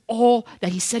Jesus is all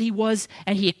that he said he was,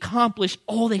 and he accomplished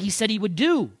all that he said he would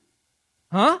do.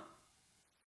 Huh?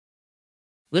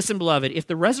 Listen, beloved, if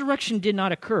the resurrection did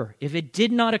not occur,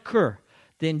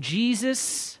 then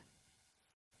Jesus...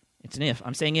 It's an if.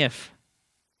 I'm saying if.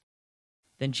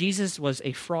 Then Jesus was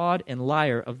a fraud and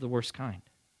liar of the worst kind.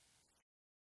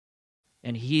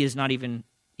 And he is not even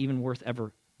worth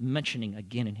ever mentioning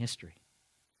again in history.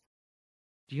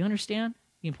 Do you understand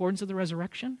the importance of the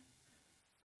resurrection?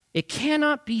 It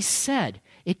cannot be said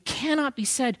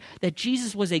that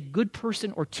Jesus was a good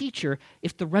person or teacher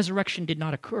if the resurrection did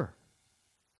not occur.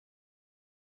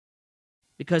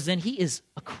 Because then he is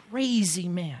a crazy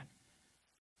man.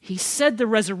 He said the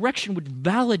resurrection would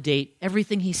validate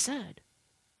everything he said.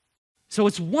 So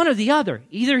it's one or the other.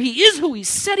 Either he is who he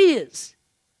said he is,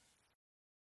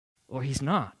 or he's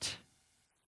not.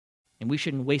 And we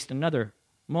shouldn't waste another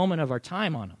moment of our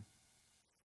time on him.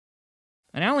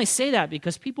 And I only say that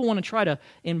because people want to try to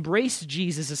embrace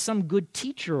Jesus as some good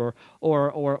teacher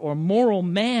or moral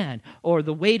man, or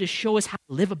the way to show us how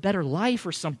to live a better life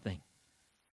or something.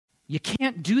 You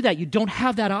can't do that. You don't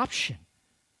have that option.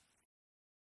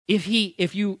 If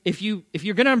you're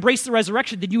going to embrace the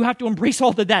resurrection, then you have to embrace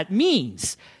all that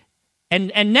means.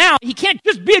 And now he can't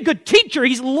just be a good teacher.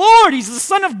 He's Lord. He's the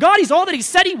Son of God. He's all that he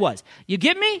said he was. You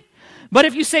get me? But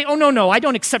if you say, oh, no, I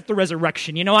don't accept the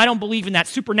resurrection. I don't believe in that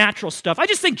supernatural stuff. I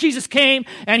just think Jesus came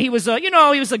and he was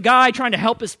a guy trying to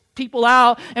help his people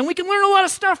out, and we can learn a lot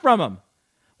of stuff from him.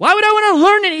 Why would I want to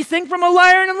learn anything from a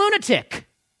liar and a lunatic?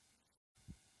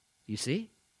 You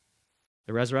see?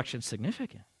 The resurrection's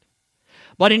significant.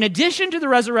 But in addition to the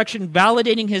resurrection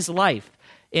validating his life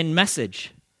in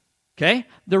message, okay,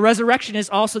 the resurrection is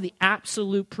also the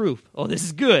absolute proof, this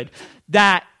is good,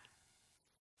 that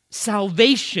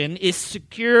salvation is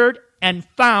secured and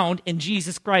found in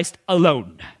Jesus Christ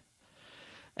alone.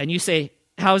 And you say,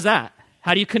 how's that?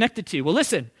 How do you connect it to? Well,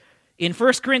 listen, in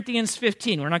 1 Corinthians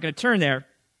 15, we're not going to turn there,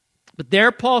 but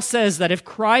there Paul says that if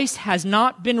Christ has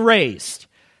not been raised,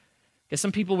 because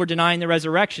some people were denying the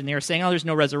resurrection. They were saying, there's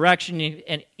no resurrection,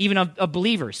 and even of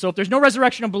believers. So if there's no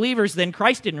resurrection of believers, then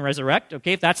Christ didn't resurrect,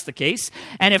 okay, if that's the case.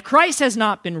 And if Christ has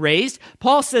not been raised,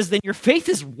 Paul says, then your faith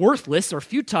is worthless or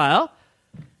futile.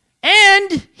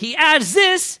 And he adds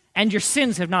this, and your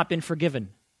sins have not been forgiven.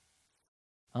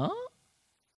 Huh?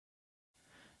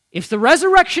 If the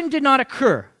resurrection did not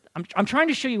occur, I'm trying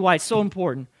to show you why it's so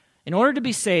important. In order to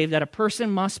be saved, that a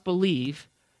person must believe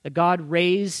that God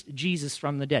raised Jesus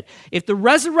from the dead. If the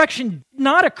resurrection did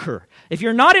not occur, if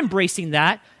you're not embracing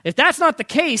that, if that's not the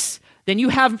case, then you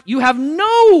have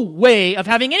no way of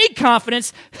having any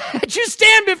confidence that you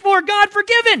stand before God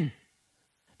forgiven,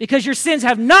 because your sins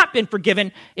have not been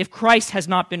forgiven if Christ has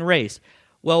not been raised.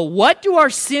 Well, what do our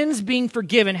sins being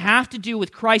forgiven have to do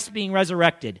with Christ being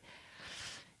resurrected?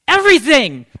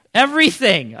 Everything,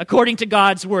 according to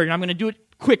God's word. And I'm going to do it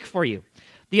quick for you.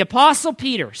 The Apostle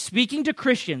Peter, speaking to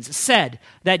Christians, said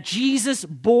that Jesus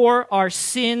bore our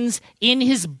sins in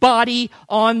his body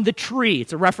on the tree.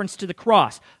 It's a reference to the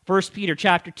cross. 1 Peter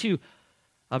chapter 2,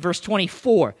 verse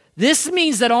 24. This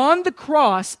means that on the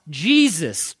cross,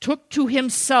 Jesus took to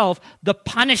himself the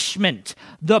punishment,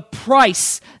 the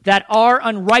price that our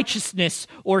unrighteousness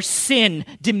or sin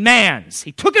demands.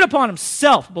 He took it upon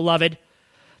himself, beloved.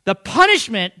 The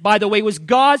punishment, by the way, was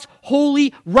God's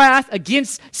holy wrath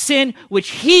against sin, which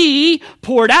he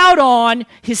poured out on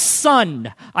his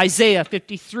Son. Isaiah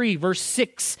 53, verse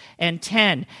 6 and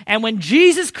 10. And when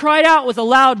Jesus cried out with a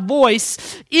loud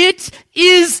voice, "It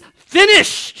is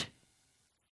finished."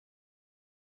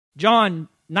 John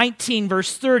 19,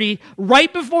 verse 30,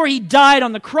 right before he died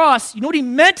on the cross, you know what he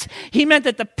meant? He meant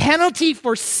that the penalty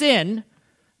for sin,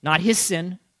 not his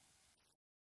sin.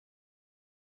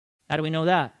 How do we know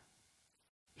that?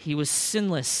 He was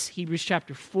sinless. Hebrews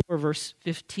chapter 4, verse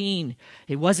 15.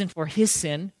 It wasn't for his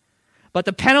sin, but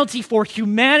the penalty for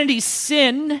humanity's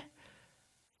sin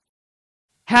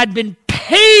had been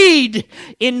paid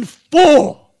in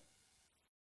full.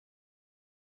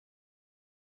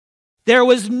 There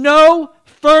was no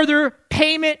further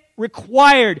payment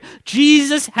required.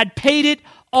 Jesus had paid it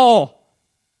all.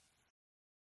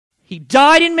 He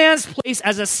died in man's place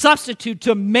as a substitute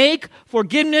to make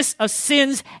forgiveness of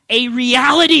sins a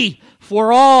reality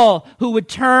for all who would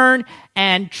turn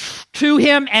to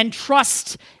him and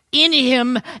trust in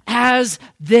him as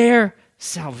their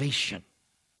salvation,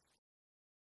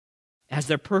 as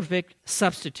their perfect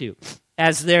substitute,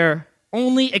 as their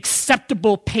only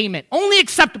acceptable payment. Only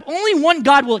acceptable. Only one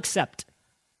God will accept.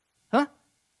 Huh?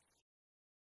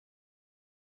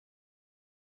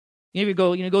 You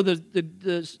go to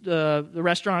the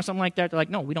restaurant or something like that. They're like,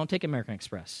 no, we don't take American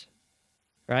Express,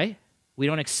 right? We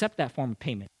don't accept that form of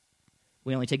payment.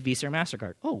 We only take Visa or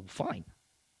MasterCard. Oh, fine.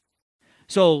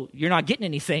 So you're not getting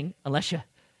anything unless you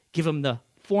give them the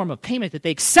form of payment that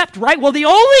they accept, right? Well, the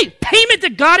only payment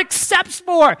that God accepts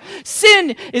for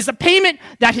sin is the payment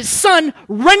that his Son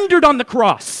rendered on the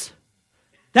cross.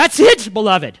 That's it,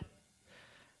 beloved.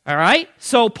 All right?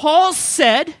 So Paul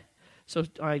said,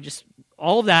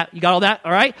 all of that, you got all that,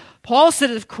 all right? Paul said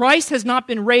that if Christ has not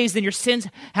been raised, then your sins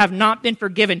have not been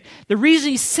forgiven. The reason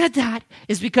he said that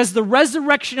is because the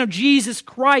resurrection of Jesus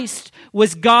Christ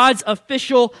was God's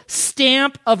official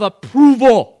stamp of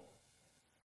approval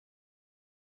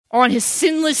on his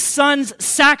sinless Son's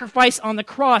sacrifice on the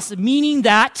cross, meaning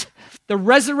that the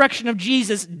resurrection of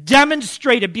Jesus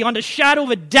demonstrated beyond a shadow of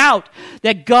a doubt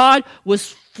that God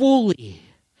was fully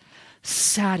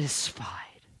satisfied,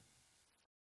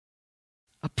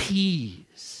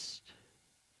 appeased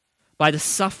by the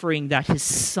suffering that his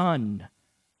Son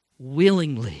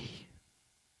willingly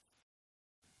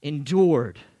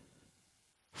endured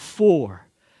for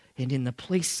and in the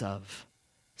place of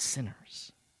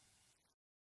sinners.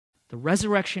 The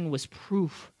resurrection was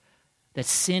proof that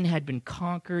sin had been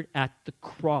conquered at the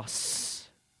cross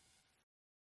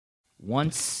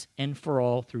once and for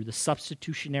all through the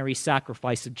substitutionary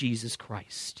sacrifice of Jesus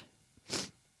Christ.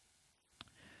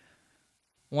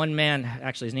 One man,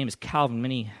 actually his name is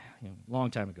Calvin, long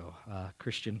time ago,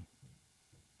 Christian.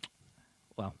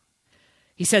 Well,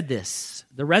 he said this: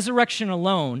 the resurrection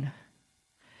alone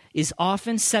is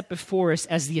often set before us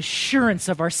as the assurance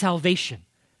of our salvation.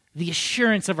 The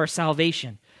assurance of our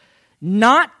salvation.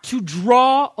 Not to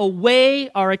draw away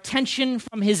our attention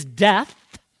from his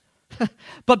death,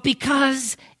 but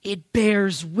because it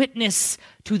bears witness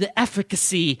to the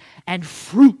efficacy and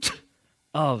fruit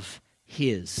of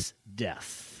his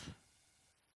death.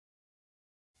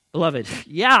 Beloved,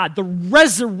 the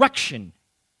resurrection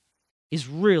is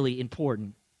really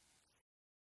important.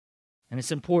 And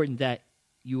it's important that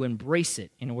you embrace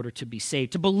it in order to be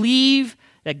saved. To believe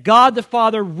that God the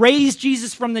Father raised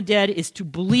Jesus from the dead is to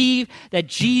believe that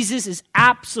Jesus is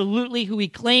absolutely who he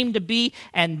claimed to be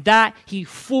and that he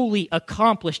fully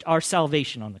accomplished our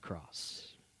salvation on the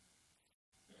cross.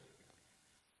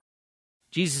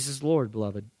 Jesus is Lord,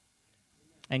 beloved.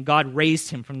 And God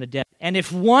raised him from the dead. And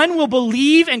if one will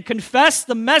believe and confess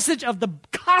the message of the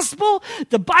gospel,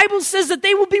 the Bible says that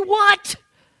they will be what?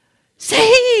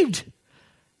 Saved.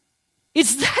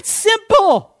 It's that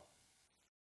simple.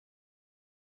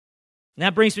 And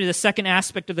that brings me to the second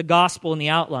aspect of the gospel in the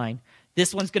outline.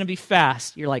 This one's going to be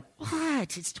fast. You're like,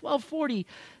 what? It's 12:40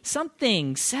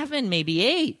 something, 7, maybe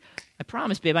 8. I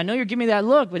promise, babe. I know you're giving me that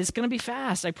look, but it's going to be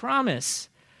fast. I promise.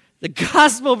 The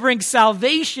gospel brings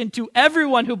salvation to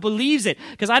everyone who believes it.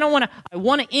 Because I want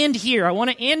to end here. I want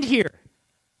to end here.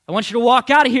 I want you to walk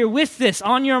out of here with this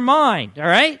on your mind, all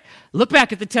right? Look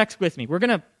back at the text with me. We're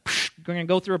going to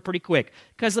go through it pretty quick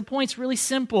because the point's really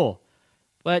simple,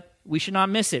 but we should not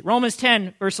miss it. Romans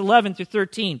 10, verse 11 through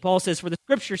 13, Paul says, "For the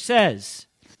Scripture says,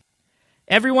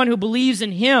 everyone who believes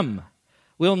in him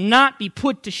will not be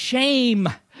put to shame,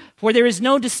 for there is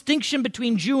no distinction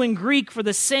between Jew and Greek, for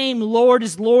the same Lord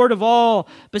is Lord of all,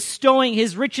 bestowing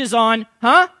his riches on,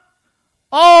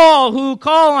 all who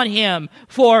call on him.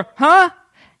 For,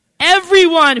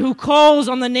 everyone who calls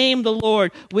on the name of the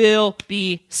Lord will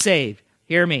be saved."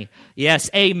 Hear me. Yes,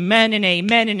 amen and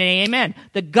amen and amen.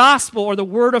 The gospel or the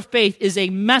word of faith is a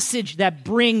message that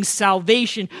brings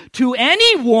salvation to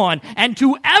anyone and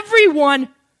to everyone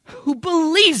who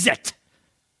believes it.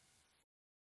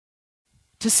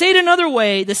 To say it another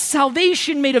way, the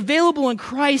salvation made available in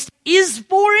Christ is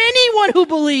for anyone who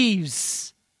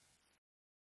believes.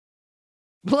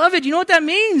 Beloved, you know what that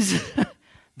means?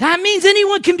 That means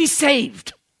anyone can be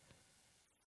saved.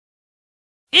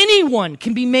 Anyone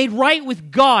can be made right with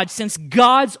God, since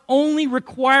God's only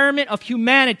requirement of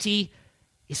humanity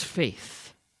is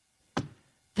faith.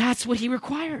 That's what he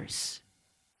requires.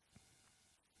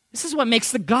 This is what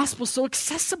makes the gospel so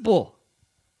accessible.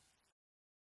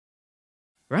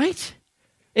 Right?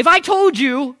 If I told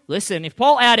you, listen, if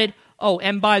Paul added, oh,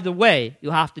 and by the way,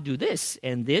 you have to do this,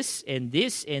 and this, and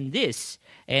this, and this,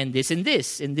 and this, and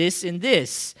this, and this, and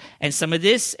this, and some of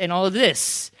this, and all of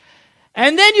this,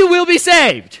 and then you will be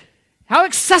saved. How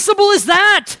accessible is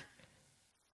that?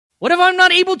 What if I'm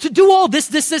not able to do all this,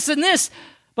 and this?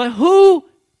 But who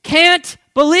can't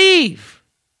believe?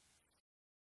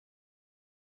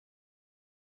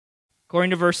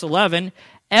 According to verse 11,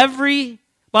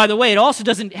 by the way, it also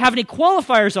doesn't have any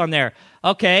qualifiers on there.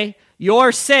 Okay,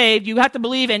 you're saved, you have to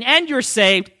believe, and you're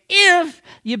saved if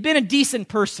you've been a decent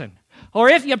person, or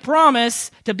if you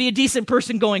promise to be a decent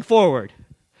person going forward.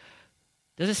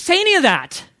 Does it say any of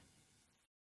that?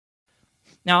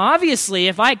 Now, obviously,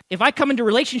 if I come into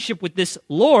relationship with this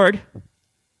Lord,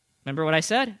 remember what I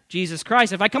said? Jesus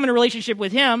Christ. If I come into relationship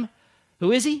with him,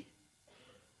 who is he?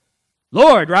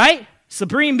 Lord, right?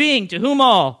 Supreme being to whom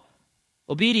all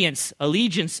obedience,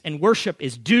 allegiance, and worship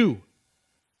is due.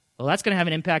 Well, that's going to have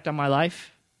an impact on my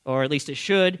life, or at least it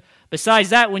should. Besides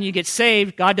that, when you get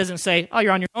saved, God doesn't say, oh,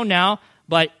 you're on your own now,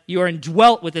 but you are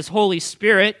indwelt with his Holy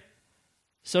Spirit.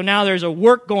 So now there's a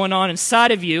work going on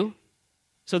inside of you.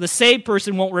 So the saved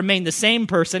person won't remain the same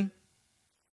person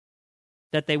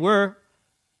that they were.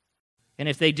 And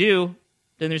if they do,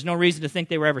 then there's no reason to think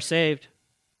they were ever saved.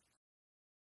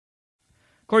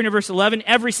 According to verse 11,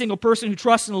 every single person who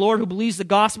trusts in the Lord, who believes the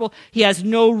gospel, he has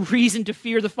no reason to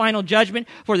fear the final judgment,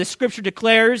 for the Scripture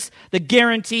declares the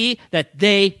guarantee that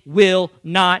they will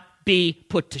not be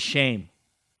put to shame.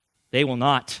 They will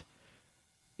not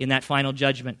in that final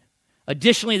judgment.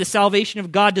 Additionally, the salvation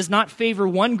of God does not favor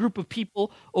one group of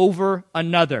people over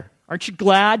another. Aren't you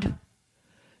glad?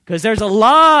 Because there's a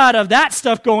lot of that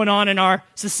stuff going on in our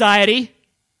society,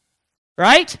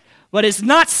 right? But it's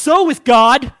not so with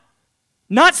God.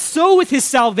 Not so with his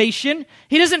salvation.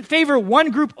 He doesn't favor one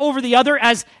group over the other,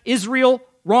 as Israel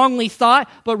wrongly thought,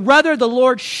 but rather the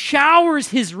Lord showers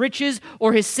his riches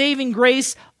or his saving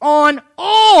grace on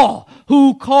all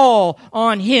who call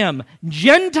on him,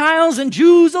 Gentiles and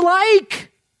Jews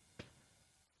alike.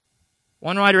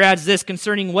 One writer adds this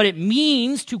concerning what it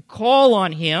means to call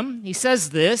on him. He says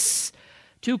this,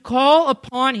 to call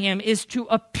upon him is to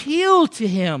appeal to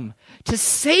him, to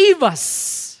save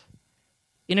us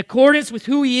in accordance with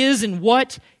who he is and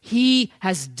what he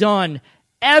has done.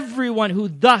 Everyone who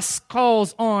thus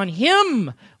calls on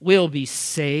him will be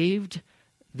saved.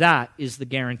 That is the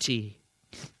guarantee.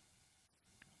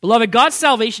 Beloved, God's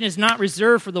salvation is not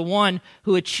reserved for the one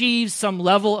who achieves some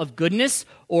level of goodness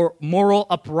or moral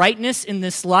uprightness in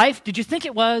this life. Did you think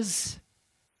it was?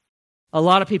 A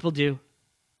lot of people do.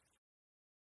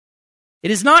 It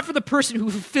is not for the person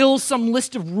who fulfills some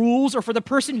list of rules or for the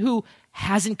person who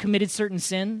hasn't committed certain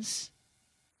sins.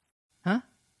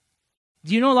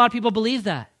 Do you know a lot of people believe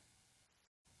that?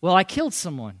 Well, I killed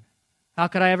someone. How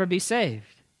could I ever be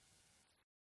saved?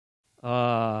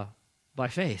 By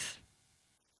faith.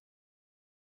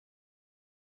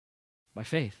 By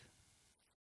faith.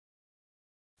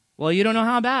 Well, you don't know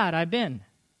how bad I've been.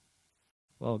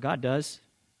 Well, God does.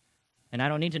 And I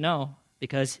don't need to know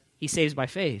because he saves by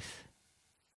faith.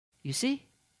 You see?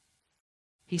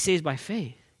 He saves by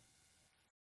faith.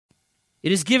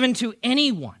 It is given to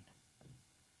anyone,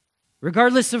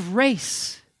 regardless of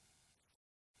race,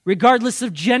 regardless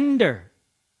of gender.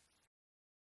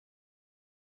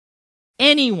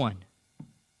 Anyone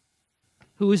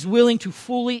who is willing to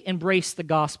fully embrace the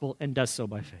gospel and does so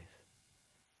by faith.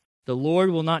 The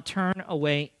Lord will not turn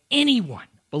away anyone,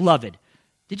 beloved.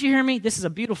 Did you hear me? This is a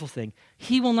beautiful thing.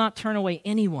 He will not turn away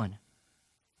anyone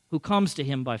who comes to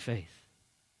him by faith.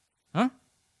 Huh?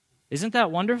 Isn't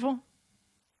that wonderful?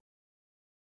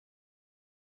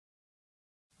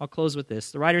 I'll close with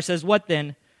this. The writer says, what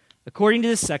then, according to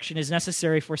this section, is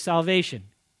necessary for salvation?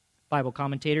 Bible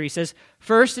commentator, he says,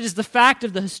 first, it is the fact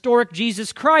of the historic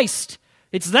Jesus Christ.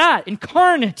 It's that,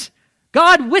 incarnate,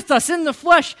 God with us in the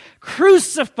flesh,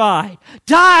 crucified,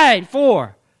 died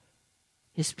for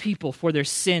his people, for their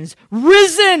sins,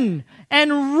 risen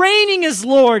and reigning as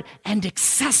Lord and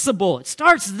accessible. It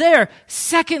starts there.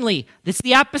 Secondly, it's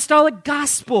the apostolic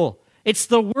gospel. It's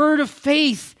the word of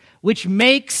faith which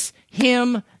makes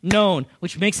him known,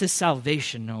 which makes his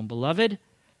salvation known, beloved.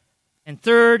 And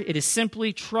third, it is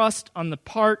simply trust on the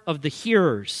part of the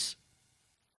hearers.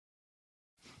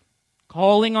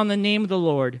 Calling on the name of the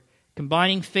Lord,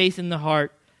 combining faith in the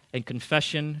heart and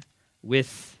confession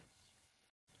with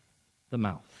the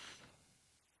mouth.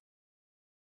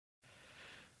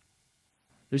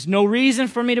 There's no reason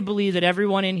for me to believe that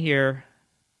everyone in here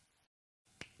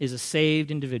is a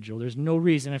saved individual. There's no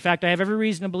reason. In fact, I have every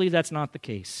reason to believe that's not the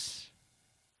case.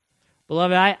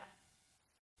 Beloved, I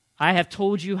have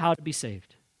told you how to be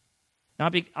saved.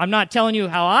 I'm not telling you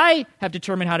how I have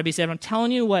determined how to be saved. I'm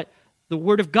telling you what the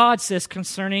Word of God says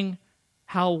concerning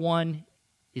how one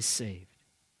is saved.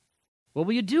 What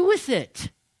will you do with it?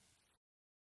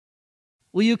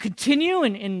 Will you continue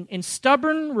in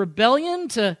stubborn rebellion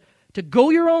to go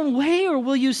your own way, or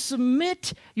will you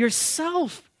submit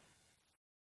yourself?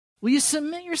 Will you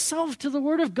submit yourself to the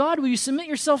Word of God? Will you submit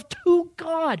yourself to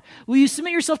God? Will you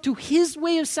submit yourself to His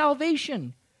way of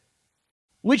salvation,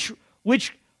 which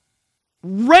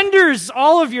renders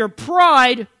all of your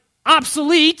pride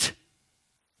obsolete,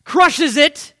 crushes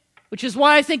it, which is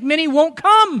why I think many won't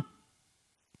come.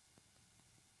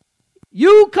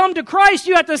 You come to Christ,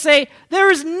 you have to say, there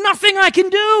is nothing I can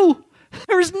do.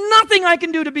 There is nothing I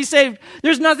can do to be saved.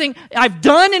 There's nothing I've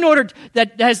done in order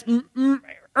that has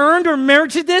earned or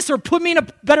merited this or put me in a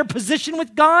better position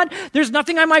with God. There's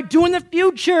nothing I might do in the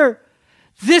future.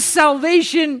 This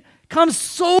salvation comes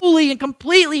solely and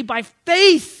completely by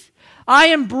faith. I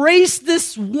embrace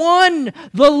this one,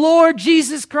 the Lord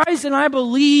Jesus Christ, and I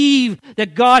believe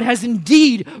that God has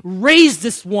indeed raised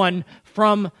this one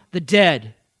from the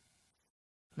dead.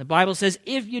 The Bible says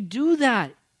if you do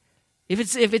that, if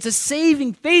it's a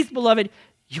saving faith, beloved,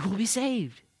 you will be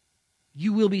saved.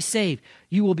 You will be saved.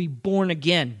 You will be born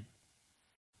again.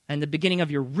 And the beginning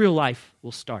of your real life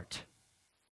will start.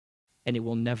 And it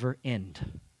will never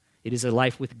end. It is a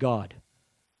life with God,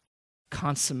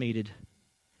 consummated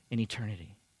in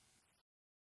eternity.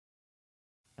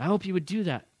 I hope you would do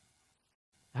that.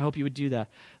 I hope you would do that.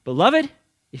 Beloved,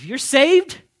 if you're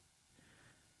saved,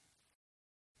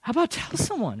 how about tell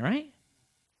someone, right?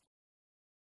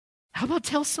 How about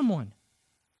tell someone?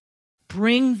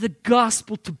 Bring the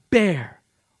gospel to bear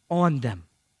on them.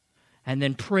 And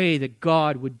then pray that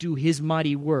God would do His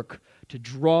mighty work to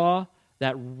draw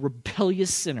that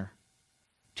rebellious sinner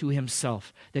to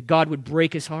Himself. That God would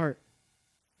break his heart.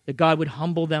 That God would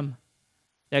humble them.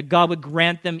 That God would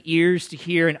grant them ears to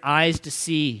hear and eyes to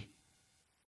see.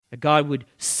 That God would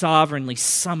sovereignly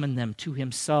summon them to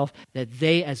Himself. That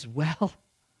they as well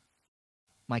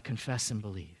might confess and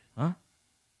believe. Huh?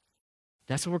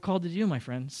 That's what we're called to do, my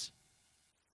friends.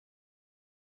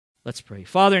 Let's pray.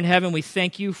 Father in heaven, we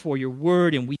thank You for Your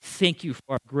word, and we thank You for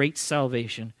our great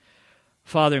salvation.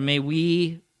 Father, may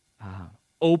we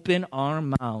open our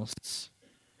mouths.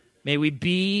 May we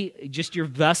be just Your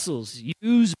vessels,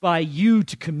 used by You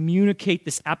to communicate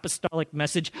this apostolic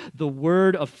message, the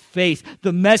word of faith,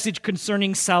 the message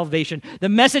concerning salvation, the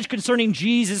message concerning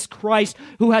Jesus Christ,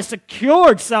 who has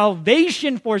secured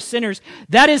salvation for sinners.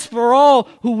 That is for all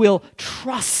who will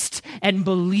trust and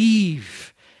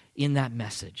believe in that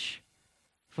message.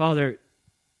 Father,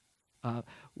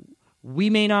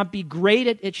 we may not be great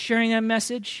at sharing that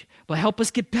message, but help us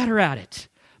get better at it.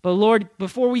 But Lord,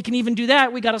 before we can even do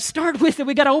that, we got to start with it.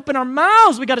 We got to open our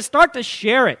mouths. We got to start to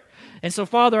share it. And so,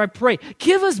 Father, I pray,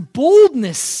 give us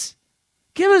boldness.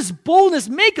 Give us boldness.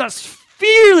 Make us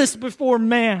fearless before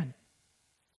man.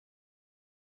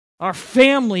 Our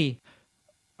family,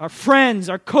 our friends,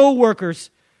 our co-workers,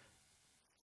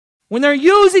 when they're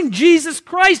using Jesus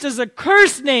Christ as a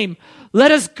curse name, let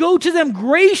us go to them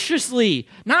graciously,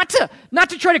 not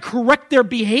to try to correct their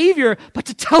behavior, but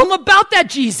to tell them about that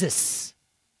Jesus.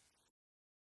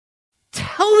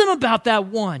 Tell them about that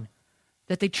one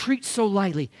that they treat so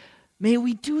lightly. May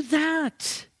we do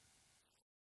that.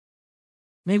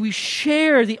 May we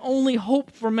share the only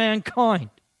hope for mankind.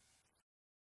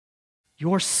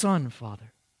 Your Son,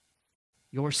 Father.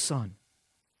 Your Son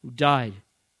who died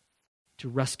to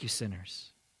rescue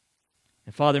sinners.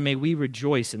 And Father, may we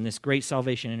rejoice in this great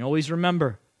salvation and always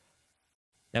remember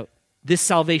that this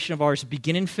salvation of ours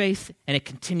begins in faith and it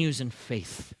continues in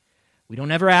faith. We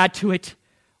don't ever add to it.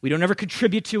 We don't ever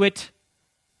contribute to it.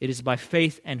 It is by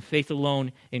faith and faith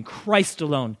alone, in Christ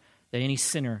alone, that any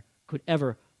sinner could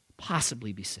ever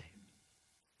possibly be saved.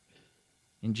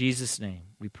 In Jesus' name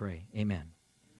we pray. Amen.